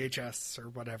on VHS or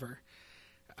whatever.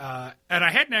 And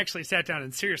I hadn't actually sat down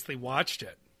and seriously watched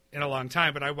it in a long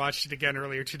time, but I watched it again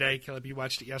earlier today. Caleb, you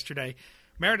watched it yesterday.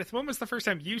 Meredith, when was the first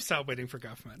time you saw Waiting for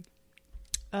Guffman?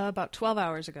 About 12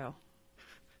 hours ago.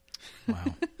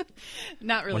 Wow.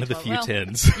 Not really. One of the 12. few well,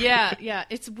 tins. Yeah.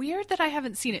 It's weird that I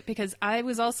haven't seen it because I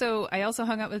also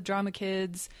hung out with drama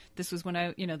kids. This was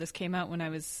when this came out when I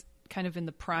was kind of in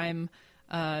the prime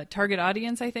target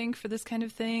audience, I think, for this kind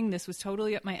of thing. This was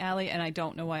totally up my alley, and I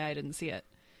don't know why I didn't see it.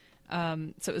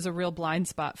 So it was a real blind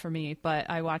spot for me, but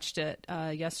I watched it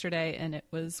yesterday, and it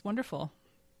was wonderful.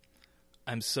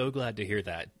 I'm so glad to hear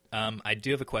that. I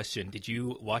do have a question. Did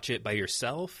you watch it by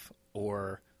yourself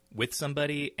or with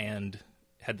somebody, and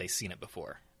had they seen it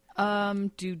before?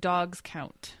 Do dogs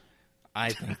count?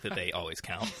 I think that they always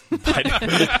count.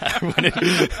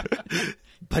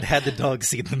 But had the dog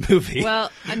seen the movie? Well,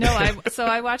 no.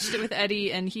 I watched it with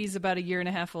Eddie, and he's about 1.5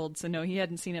 years old, so no, he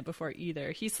hadn't seen it before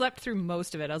either. He slept through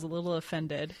most of it. I was a little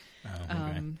offended. Oh,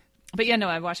 okay. But yeah, no,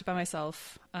 I watched it by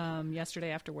myself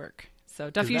yesterday after work. So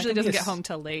Duff usually doesn't get home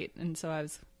till late, and so I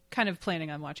was kind of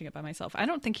planning on watching it by myself. I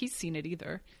don't think he's seen it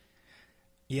either.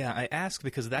 Yeah, I ask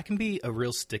because that can be a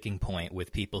real sticking point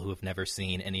with people who have never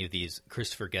seen any of these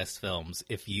Christopher Guest films.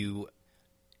 If you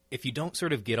don't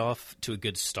sort of get off to a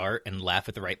good start and laugh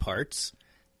at the right parts,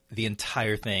 the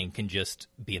entire thing can just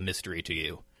be a mystery to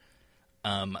you.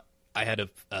 I had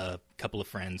a couple of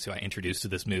friends who I introduced to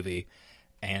this movie,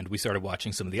 and we started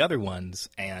watching some of the other ones,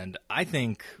 and I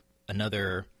think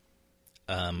another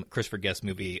Christopher Guest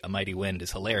movie, A Mighty Wind,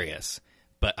 is hilarious.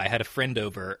 But I had a friend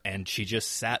over, and she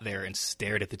just sat there and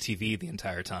stared at the TV the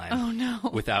entire time. Oh, no.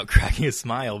 Without cracking a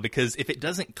smile, because if it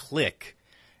doesn't click,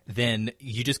 then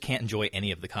you just can't enjoy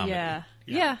any of the comedy.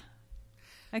 Yeah.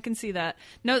 I can see that.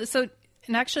 No, so,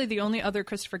 and actually the only other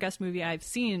Christopher Guest movie I've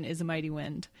seen is A Mighty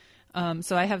Wind.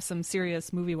 So I have some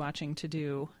serious movie watching to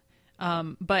do.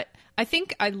 But I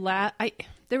think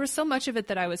there was so much of it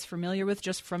that I was familiar with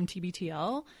just from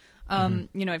TBTL.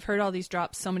 You know, I've heard all these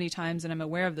drops so many times, and I'm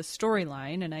aware of the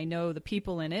storyline, and I know the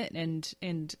people in it,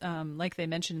 and like they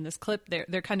mentioned in this clip,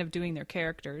 they're kind of doing their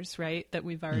characters, right, that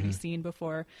we've already seen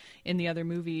before in the other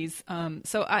movies.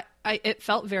 So it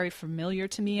felt very familiar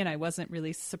to me, and I wasn't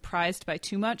really surprised by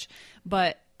too much.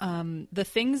 But the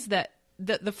things that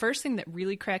the first thing that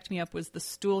really cracked me up was the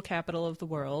stool capital of the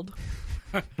world,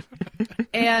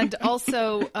 and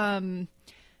also the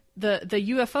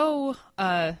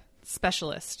UFO.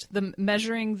 Specialist,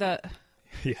 measuring the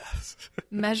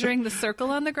circle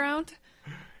on the ground.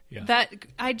 Yeah. That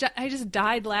I just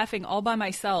died laughing all by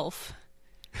myself.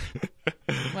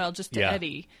 Well, just to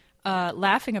Eddie,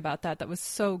 laughing about that. That was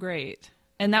so great,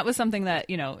 and that was something that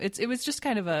it was just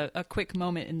kind of a quick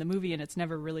moment in the movie, and it's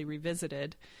never really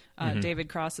revisited. David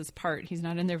Cross's part, he's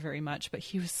not in there very much, but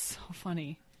he was so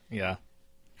funny. Yeah.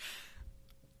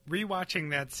 Rewatching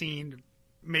that scene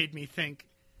made me think.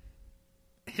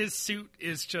 His suit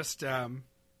is just,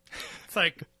 it's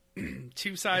like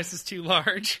 2 sizes too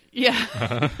large.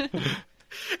 Yeah.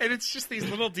 And it's just these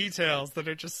little details that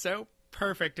are just so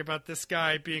perfect about this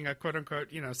guy being a quote-unquote,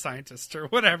 scientist or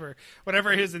whatever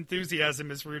his enthusiasm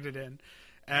is rooted in.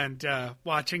 And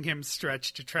watching him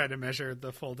stretch to try to measure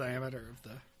the full diameter of the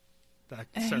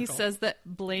circle. He says that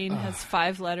Blaine has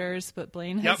 5 letters, but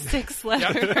Blaine has 6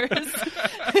 letters.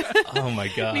 Oh, my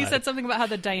God. And he said something about how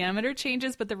the diameter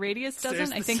changes, but the radius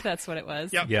doesn't. I think that's what it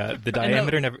was. Yep. Yeah, the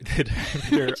diameter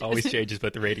always changes,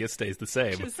 but the radius stays the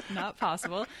same. Which is not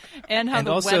possible. And how and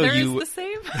the also weather is the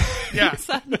same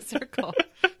inside the circle.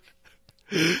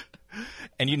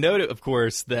 And you note, of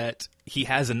course, that he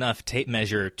has enough tape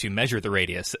measure to measure the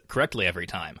radius correctly every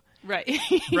time. Right.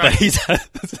 But he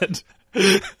said...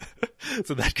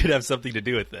 So that could have something to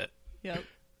do with it. Yep.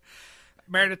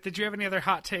 Meredith, did you have any other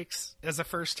hot takes as a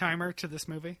first-timer to this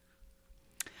movie?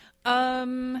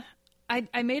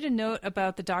 I made a note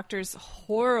about the Doctor's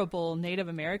horrible Native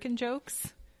American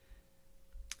jokes.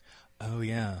 Oh,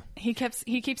 yeah. He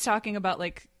keeps talking about,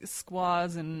 like,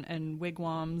 squaws and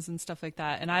wigwams and stuff like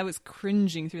that, and I was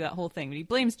cringing through that whole thing. He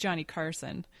blames Johnny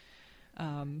Carson.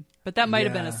 But that might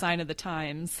have been a sign of the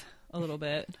times a little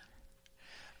bit.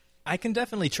 I can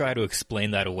definitely try to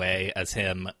explain that away as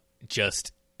him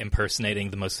just impersonating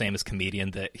the most famous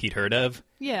comedian that he'd heard of.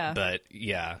 Yeah. But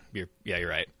you're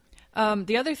right.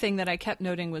 The other thing that I kept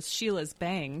noting was Sheila's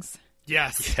bangs.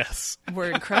 Yes.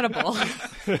 Were incredible.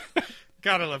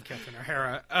 Gotta love Catherine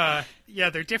O'Hara.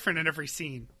 They're different in every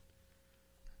scene.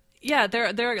 Yeah,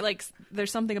 they're like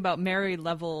there's something about Mary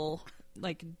level,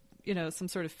 like some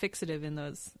sort of fixative in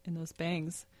those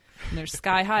bangs. And they're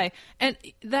sky high. And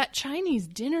that Chinese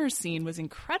dinner scene was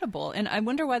incredible. And I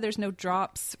wonder why there's no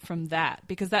drops from that,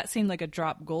 because that seemed like a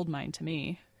drop goldmine to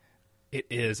me. It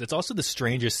is. It's also the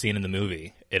strangest scene in the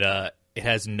movie. It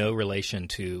has no relation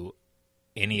to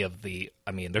any of the...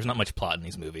 I mean, there's not much plot in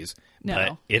these movies. No.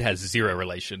 But it has zero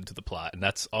relation to the plot. And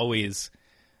that's always...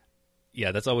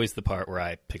 Yeah, that's always the part where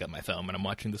I pick up my phone when I'm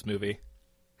watching this movie.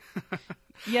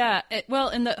 Yeah.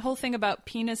 And the whole thing about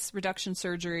penis reduction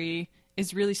surgery...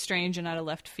 is really strange and out of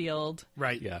left field.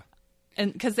 Right. Yeah.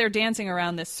 And because they're dancing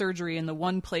around this surgery in the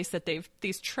one place that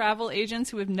these travel agents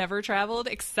who have never traveled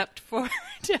except for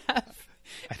to have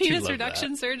penis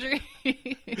reduction surgery.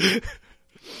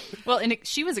 Well, and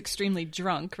she was extremely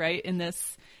drunk, right, in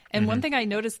this. And one thing I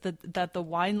noticed that the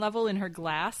wine level in her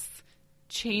glass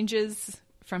changes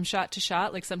from shot to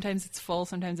shot. Like sometimes it's full,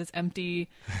 sometimes it's empty.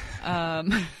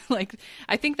 Like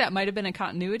I think that might have been a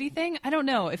continuity thing. I don't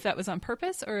know if that was on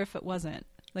purpose or if it wasn't.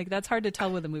 Like, that's hard to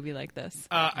tell with a movie like this.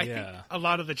 I think a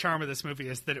lot of the charm of this movie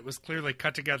is that it was clearly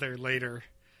cut together later.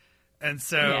 And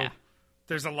so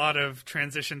there's a lot of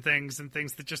transition things and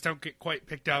things that just don't get quite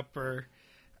picked up. Or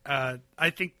I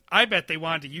bet they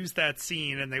wanted to use that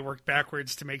scene and they worked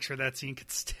backwards to make sure that scene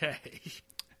could stay.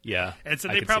 Yeah. And so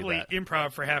they probably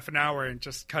improv for half an hour and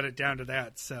just cut it down to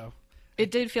that. So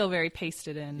it did feel very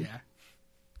pasted in. Yeah.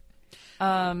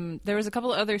 There was a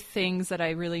couple of other things that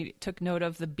I really took note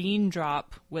of. The bean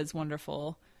drop was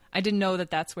wonderful. I didn't know that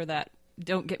that's where that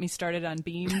 "don't get me started on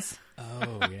beans."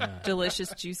 Oh, yeah.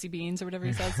 Delicious, juicy beans or whatever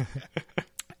he says.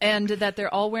 And that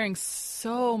they're all wearing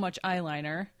so much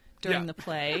eyeliner during the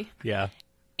play. Yeah.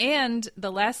 And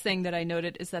the last thing that I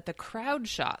noted is that the crowd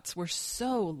shots were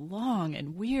so long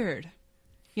and weird.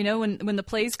 You know, when the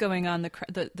play's going on,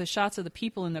 the shots of the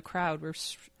people in the crowd were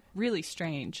really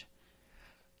strange.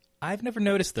 I've never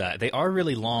noticed that. They are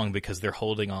really long because they're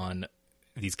holding on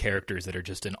these characters that are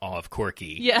just in awe of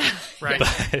Corky. Yeah. Right.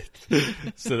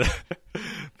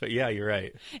 But yeah, you're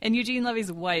right. And Eugene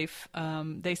Levy's wife,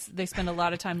 they spend a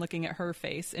lot of time looking at her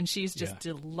face, and she's just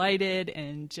delighted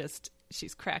and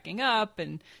she's cracking up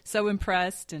and so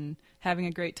impressed and having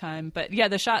a great time. But yeah,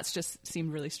 the shots just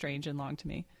seemed really strange and long to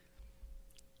me.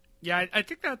 Yeah, I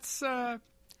think that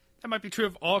might be true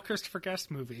of all Christopher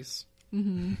Guest movies.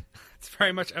 Mm-hmm. It's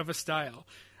very much of a style.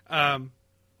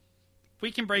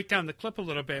 We can break down the clip a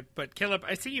little bit, but Caleb,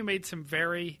 I see you made some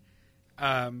very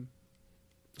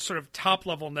sort of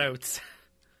top-level notes,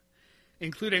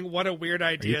 including what a weird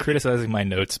idea. Are you criticizing my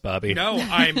notes, Bobby? No,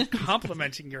 I'm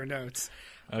complimenting your notes.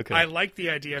 Okay. I like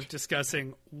the idea of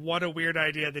discussing what a weird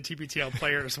idea the TBTL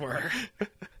players were.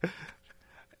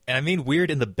 And I mean weird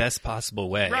in the best possible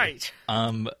way. Right.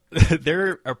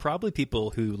 There are probably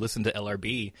people who listen to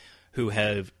LRB who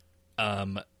have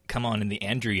come on in the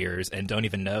Andrew years and don't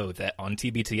even know that on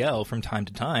TBTL from time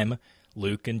to time,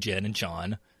 Luke and Jen and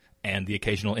John and the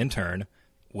occasional intern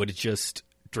would just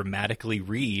dramatically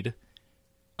read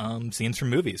scenes from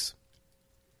movies.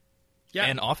 Yeah.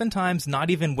 And oftentimes not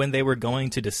even when they were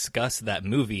going to discuss that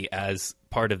movie as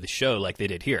part of the show like they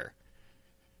did here.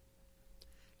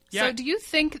 Yeah. So do you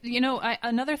think,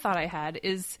 another thought I had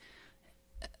is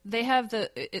they have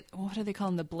what do they call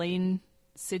them, the Blaine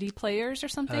City Players or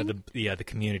something? The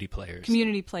community players.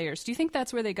 Community players. Do you think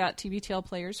that's where they got TBTL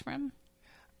players from?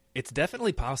 It's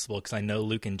definitely possible because I know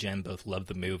Luke and Jen both love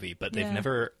the movie, but they've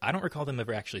never, I don't recall them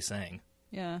ever actually saying.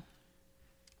 Yeah.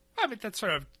 I mean, that's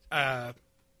sort of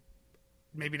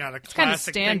maybe not a it's classic kind of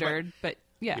standard, thing, but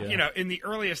yeah. You know, in the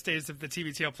earliest days of the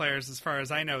TBTL players, as far as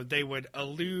I know, they would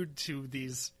allude to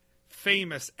these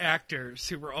famous actors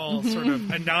who were all sort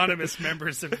of anonymous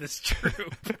members of this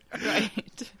troupe.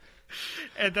 Right.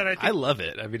 And then I love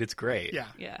it. I mean, it's great. Yeah.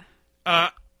 Yeah.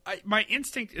 My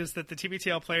instinct is that the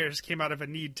TBTL players came out of a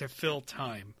need to fill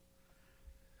time,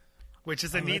 which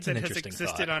is a need that has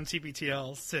existed on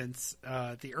TBTL since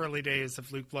the early days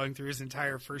of Luke blowing through his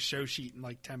entire first show sheet in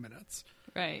like 10 minutes.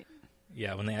 Right.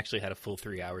 Yeah, when they actually had a full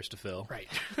 3 hours to fill. Right.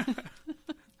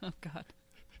 Oh, God.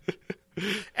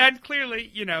 And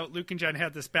clearly, Luke and Jen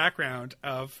had this background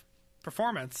of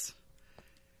performance.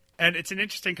 And it's an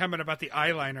interesting comment about the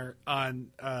eyeliner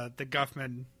on the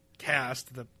Guffman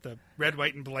cast, the Red,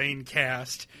 White, and Blaine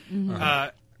cast. Mm-hmm.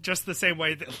 Just the same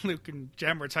way that Luke and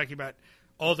Jen were talking about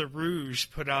all the rouge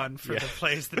put on for the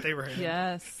plays that they were in.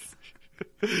 Yes.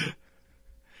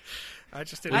 I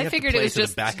figured it was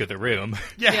just the back of the room.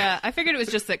 Yeah, I figured it was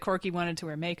just that Corky wanted to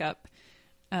wear makeup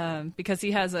because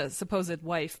he has a supposed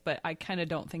wife, but I kind of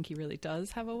don't think he really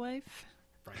does have a wife.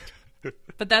 Right.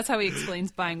 But that's how he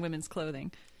explains buying women's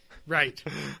clothing. Right.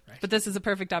 But this is a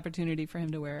perfect opportunity for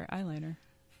him to wear eyeliner.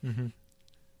 Mm-hmm.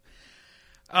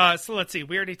 So let's see.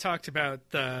 We already talked about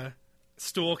the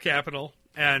stool capital,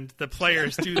 and the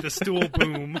players do the stool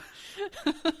boom.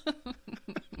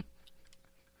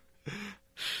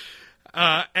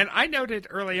 And I noted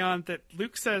early on that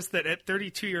Luke says that at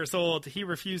 32 years old, he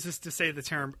refuses to say the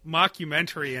term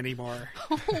mockumentary anymore.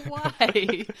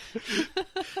 Why?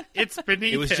 It's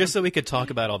beneath It was him. just so we could talk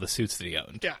about all the suits that he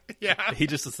owned. Yeah. He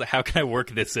just was like, how can I work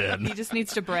this in? He just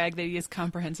needs to brag that he has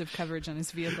comprehensive coverage on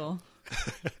his vehicle.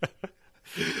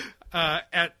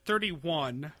 At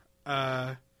 31,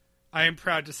 I am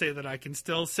proud to say that I can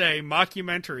still say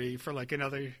mockumentary for like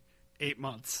another 8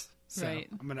 months. So Right.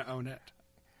 I'm going to own it.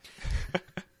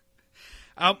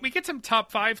 We get some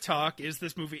top 5 talk. Is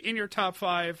this movie in your top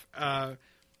 5?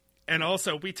 And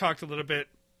also, we talked a little bit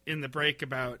in the break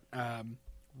about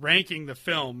ranking the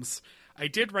films. I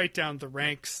did write down the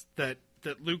ranks that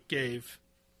Luke gave,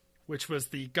 which was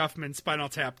the Guffman Spinal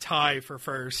Tap tie for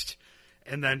first,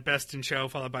 and then Best in Show,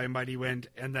 followed by Mighty Wind,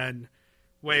 and then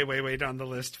way, way, way down the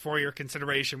list, For Your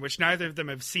Consideration, which neither of them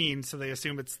have seen, so they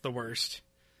assume it's the worst.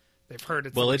 They've heard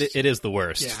it's the worst. It is the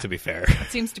worst, Yeah. to be fair.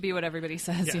 It seems to be what everybody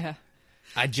says, Yeah. yeah.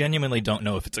 I genuinely don't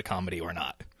know if it's a comedy or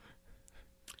not.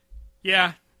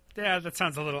 Yeah, that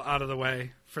sounds a little out of the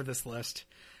way for this list.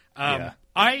 Yeah.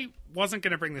 I wasn't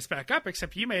going to bring this back up,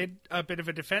 except you made a bit of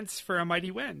a defense for A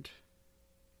Mighty Wind.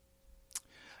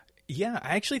 Yeah,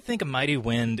 I actually think A Mighty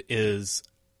Wind is...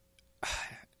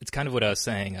 It's kind of what I was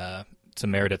saying to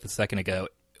Meredith a second ago.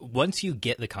 Once you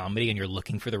get the comedy and you're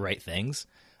looking for the right things,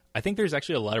 I think there's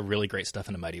actually a lot of really great stuff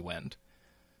in A Mighty Wind.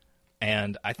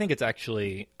 And I think it's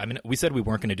actually... I mean, we said we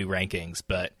weren't going to do rankings,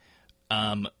 but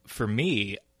for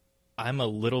me, I'm a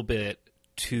little bit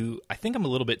too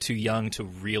young to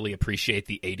really appreciate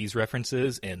the 80s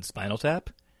references in Spinal Tap.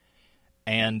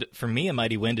 And for me, A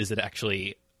Mighty Wind is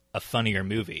actually a funnier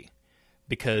movie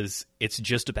because it's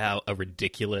just about a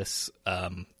ridiculous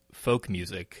folk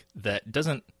music that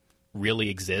doesn't really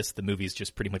exist. The movie's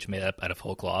just pretty much made up out of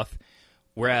whole cloth.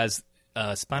 Whereas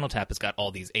Spinal Tap has got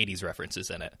all these 80s references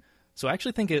in it. So I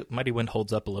actually think Mighty Wind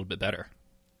holds up a little bit better.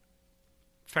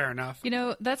 Fair enough. You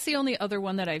know, that's the only other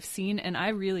one that I've seen, and I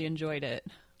really enjoyed it.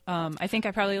 I think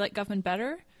I probably like Guffman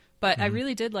better, but I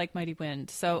really did like Mighty Wind.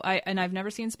 So I've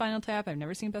never seen Spinal Tap, I've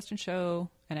never seen Best in Show,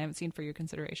 and I haven't seen For Your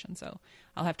Consideration. So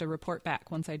I'll have to report back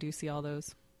once I do see all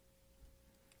those.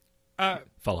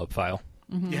 Follow-up file.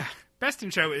 Mm-hmm. Yeah, Best in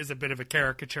Show is a bit of a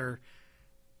caricature.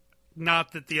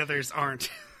 Not that the others aren't,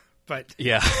 but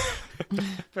yeah,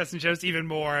 Best in Show is even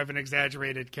more of an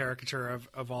exaggerated caricature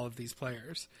of all of these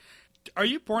players. Are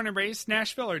you born and raised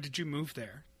Nashville, or did you move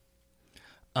there?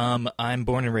 I'm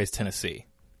born and raised Tennessee.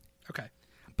 Okay.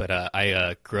 But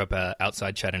I grew up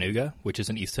outside Chattanooga, which is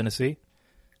in East Tennessee.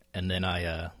 And then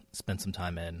I spent some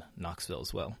time in Knoxville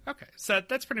as well. Okay, so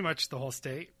that's pretty much the whole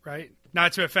state, right?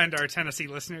 Not to offend our Tennessee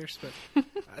listeners, but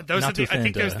those are I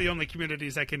think those are the only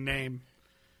communities I can name.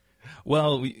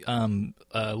 Well,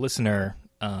 listener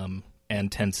and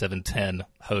 10710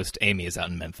 host Amy is out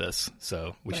in Memphis,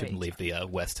 so we shouldn't leave the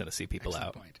West Tennessee people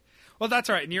out. Point. Well, that's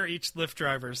all right. And you're each Lyft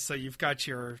drivers, so you've got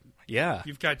your you're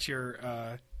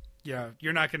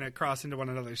not going to cross into one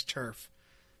another's turf,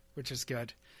 which is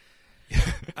good.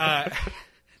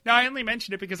 Now, I only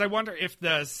mentioned it because I wonder if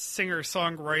the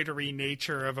singer-songwritery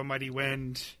nature of A Mighty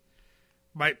Wind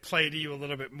might play to you a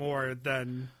little bit more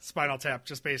than Spinal Tap,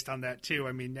 just based on that, too.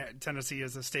 I mean, Tennessee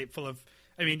is a state full of...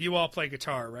 I mean, you all play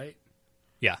guitar, right?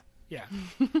 Yeah. Yeah.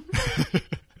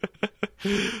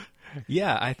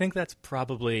 Yeah, I think that's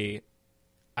probably...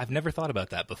 I've never thought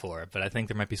about that before, but I think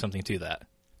there might be something to that.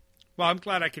 Well, I'm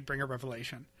glad I could bring a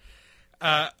revelation.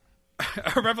 A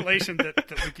revelation that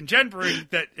Luke and Jen bring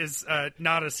that is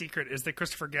not a secret is that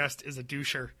Christopher Guest is a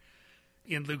doucher,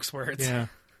 in Luke's words. Yeah.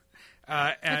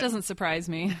 That doesn't surprise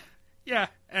me. Yeah,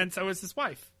 and so is his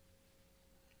wife.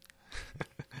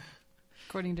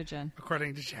 According to Jen.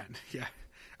 According to Jen, yeah.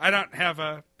 I don't have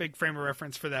a big frame of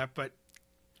reference for that, but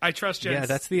I trust Jen. Yeah,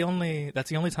 that's the only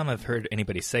time I've heard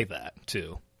anybody say that,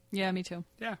 too. Yeah, me too.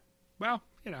 Yeah. Well,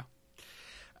 you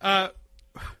know.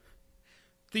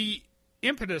 The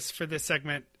impetus for this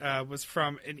segment was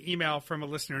from an email from a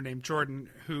listener named Jordan,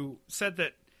 who said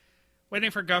that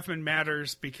Waiting for Guffman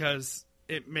matters because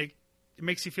it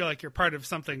makes you feel like you're part of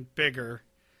something bigger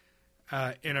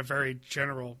in a very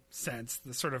general sense.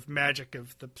 The sort of magic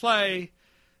of the play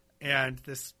and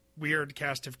this weird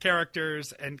cast of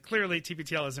characters, and clearly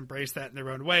TBTL has embraced that in their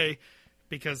own way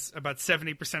because about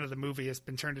 70% of the movie has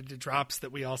been turned into drops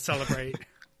that we all celebrate.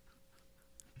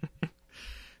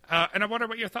 And I wonder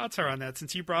what your thoughts are on that.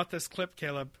 Since you brought this clip,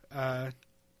 Caleb,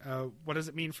 what does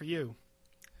it mean for you?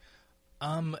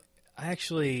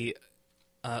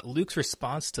 Luke's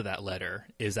response to that letter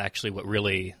is actually what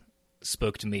really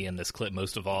spoke to me in this clip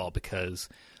most of all, because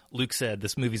Luke said,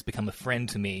 this movie's become a friend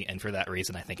to me, and for that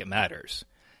reason I think it matters.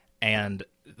 And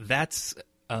that's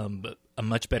a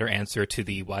much better answer to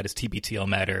the why does TBTL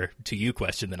matter to you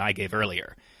question than I gave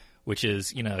earlier, which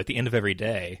is, you know, at the end of every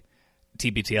day,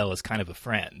 TBTL is kind of a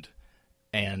friend.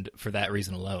 And for that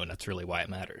reason alone, that's really why it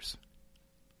matters.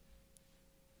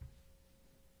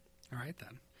 All right,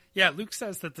 then. Yeah, Luke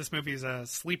says that this movie is a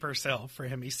sleeper cell for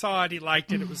him. He saw it, he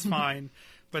liked it, it was fine.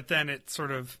 But then it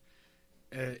sort of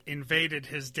invaded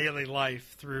his daily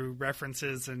life through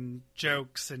references and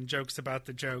jokes about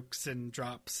the jokes and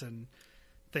drops and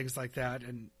things like that.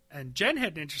 And Jen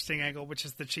had an interesting angle, which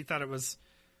is that she thought it was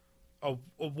a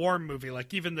warm movie.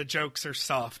 Like, even the jokes are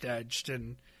soft-edged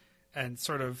and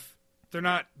sort of, they're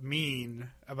not mean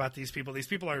about these people. These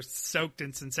people are soaked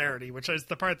in sincerity, which is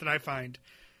the part that I find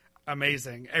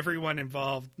amazing. Everyone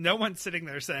involved, no one's sitting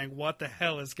there saying, what the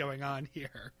hell is going on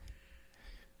here?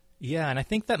 Yeah, and I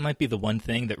think that might be the one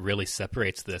thing that really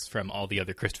separates this from all the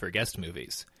other Christopher Guest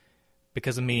movies.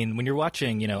 Because, I mean, when you're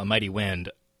watching, A Mighty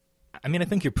Wind, I mean, I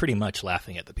think you're pretty much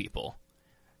laughing at the people.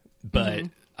 But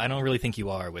I don't really think you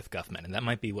are with Guffman, and that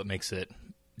might be what makes it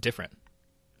different.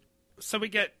 So we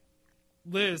get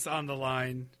Liz on the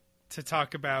line to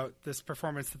talk about this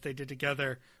performance that they did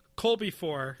together, Colby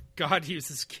for God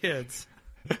Uses Kids.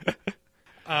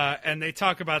 And they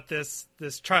talk about this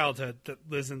childhood that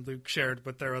Liz and Luke shared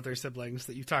with their other siblings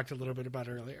that you talked a little bit about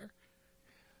earlier.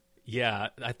 Yeah,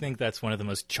 I think that's one of the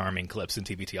most charming clips in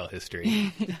TBTL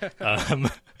history.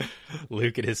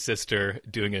 Luke and his sister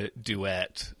doing a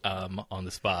duet on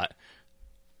the spot.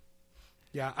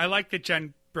 Yeah, I like that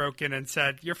Jen broke in and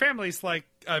said, your family's like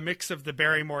a mix of the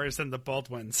Barrymores and the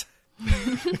Baldwins.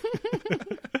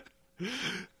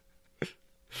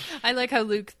 I like how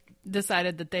Luke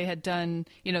decided that they had done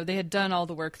all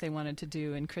the work they wanted to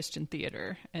do in Christian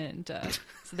theater, and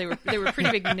so they were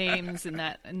pretty big names in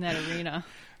that arena.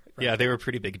 Right. Yeah, they were a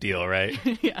pretty big deal, right?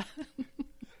 Yeah.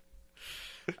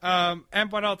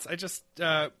 And what else?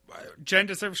 Jen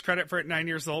deserves credit for at 9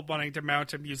 years old wanting to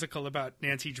mount a musical about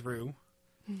Nancy Drew.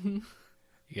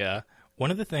 Yeah.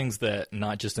 One of the things that,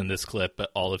 not just in this clip,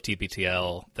 but all of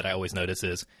TBTL that I always notice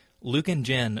is Luke and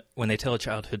Jen, when they tell a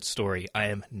childhood story, I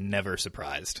am never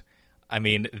surprised. I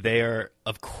mean,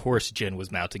 of course Jen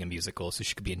was mounting a musical, so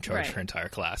she could be in charge of her entire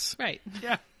class. Right.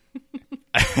 Yeah.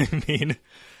 I mean,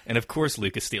 and of course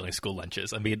Luke is stealing school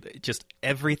lunches. I mean, just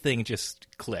everything just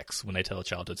clicks when they tell a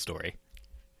childhood story.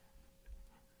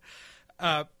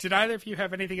 Did either of you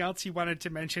have anything else you wanted to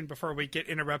mention before we get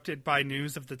interrupted by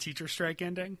news of the teacher strike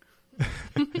ending?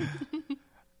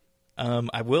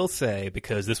 I will say,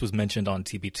 because this was mentioned on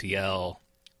TBTL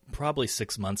probably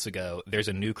 6 months ago, there's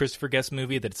a new Christopher Guest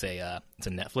movie that's it's a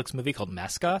Netflix movie called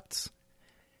Mascots.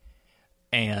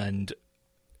 And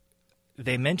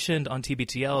they mentioned on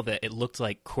TBTL that it looked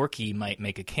like Corky might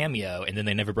make a cameo, and then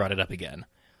they never brought it up again.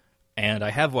 And I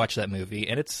have watched that movie,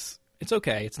 and it's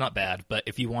okay. It's not bad. But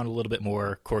if you want a little bit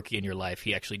more Corky in your life,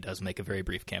 he actually does make a very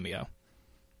brief cameo.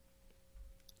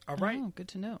 All right. Oh, good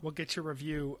to know. We'll get your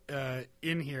review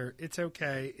in here. It's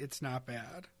okay. It's not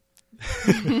bad.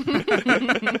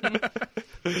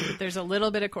 There's a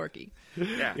little bit of Corky.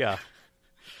 Yeah.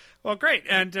 Well, great.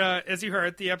 And as you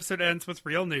heard, the episode ends with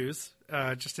real news.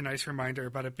 Just a nice reminder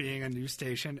about it being a news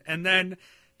station. And then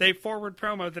they forward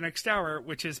promo the next hour,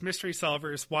 which is Mystery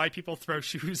Solvers, Why People Throw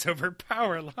Shoes Over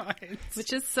Power Lines.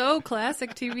 Which is so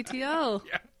classic TBTL.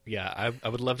 Yeah, I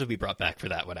would love to be brought back for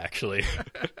that one, actually.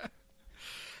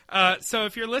 So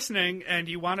if you're listening and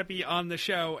you want to be on the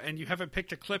show and you haven't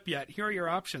picked a clip yet, here are your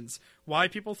options. Why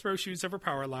People Throw Shoes Over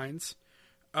Power Lines,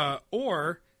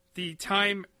 or the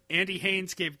time Andy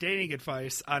Haynes gave dating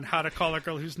advice on how to call a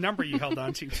girl whose number you held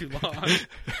on to too long.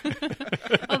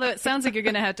 Although it sounds like you're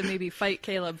going to have to maybe fight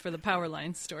Caleb for the power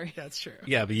line story. That's true.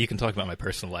 Yeah, but you can talk about my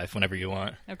personal life whenever you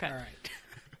want. Okay.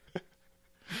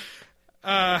 All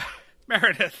right.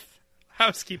 Meredith,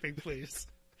 housekeeping, please.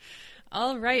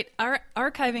 All right. Our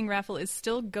archiving raffle is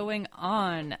still going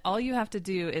on. All you have to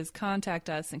do is contact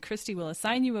us, and Christy will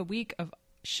assign you a week of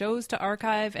shows to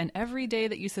archive, and every day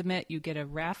that you submit, you get a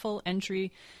raffle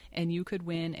entry, and you could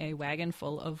win a wagon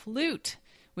full of loot,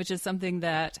 which is something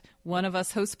that one of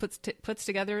us hosts puts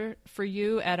together for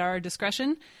you at our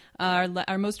discretion.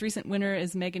 Our most recent winner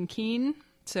is Megan Keene,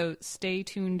 so stay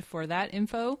tuned for that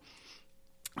info.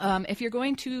 If you're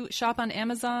going to shop on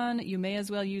Amazon, you may as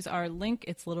well use our link.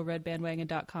 It's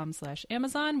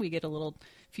littleredbandwagon.com/Amazon. We get a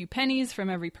few pennies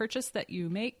from every purchase that you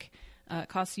make. It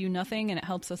costs you nothing, and it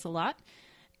helps us a lot.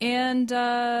 And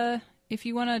if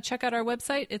you want to check out our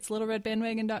website, it's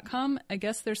littleredbandwagon.com. I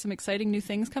guess there's some exciting new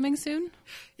things coming soon.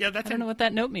 Yeah, I don't know what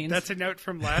that note means. That's a note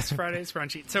from last Friday's Run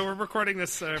Sheet. So we're recording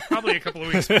this probably a couple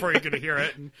of weeks before you're going to hear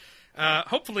it. And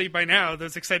hopefully by now,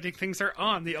 those exciting things are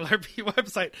on the LRB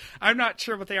website. I'm not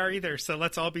sure what they are either, so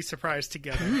let's all be surprised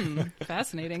together.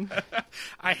 Fascinating.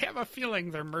 I have a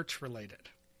feeling they're merch related.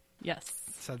 Yes.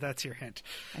 So that's your hint.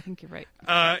 I think you're right.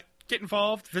 Get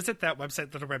involved. Visit that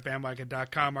website,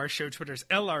 littleredbandwagon.com. Our show Twitter's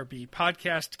LRB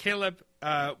Podcast. Caleb,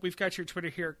 we've got your Twitter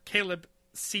here, Caleb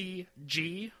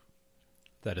CG.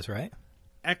 That is right.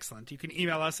 Excellent. You can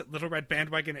email us at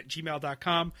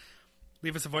littleredbandwagon@gmail.com.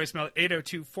 leave us a voicemail at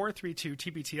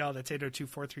 802-432-TBTL. That's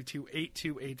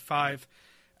 802-432-8285.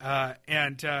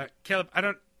 And Caleb, I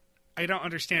don't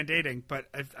understand dating, but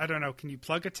I don't know. Can you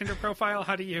plug a Tinder profile?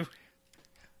 How do you?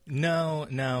 No,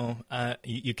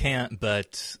 you can't.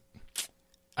 But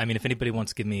I mean, if anybody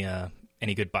wants to give me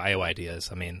any good bio ideas,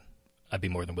 I mean, I'd be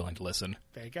more than willing to listen.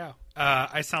 There you go.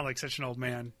 I sound like such an old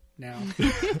man now.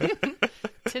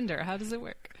 Tinder, how does it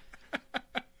work?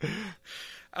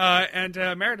 And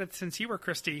Meredith, since you were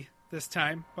Christy this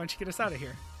time, why don't you get us out of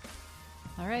here?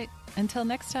 All right. Until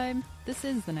next time, this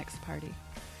is The Next Party.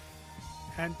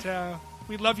 And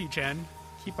we love you, Jen.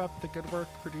 Keep up the good work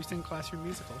producing classroom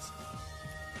musicals.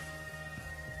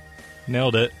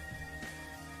 Nailed it.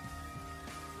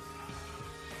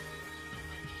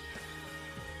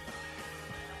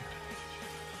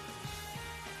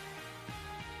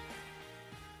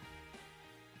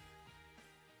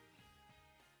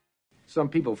 Some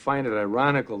people find it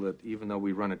ironical that even though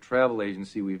we run a travel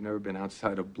agency, we've never been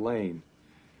outside of Blaine.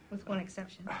 With one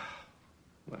exception.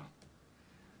 Well,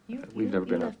 We've never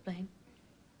been left Blaine.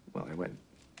 Well, I went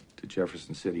to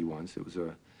Jefferson City once. It was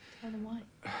a Why?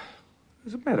 it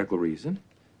was a medical reason.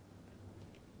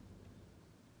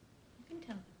 You can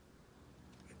tell them.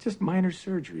 Just minor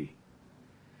surgery.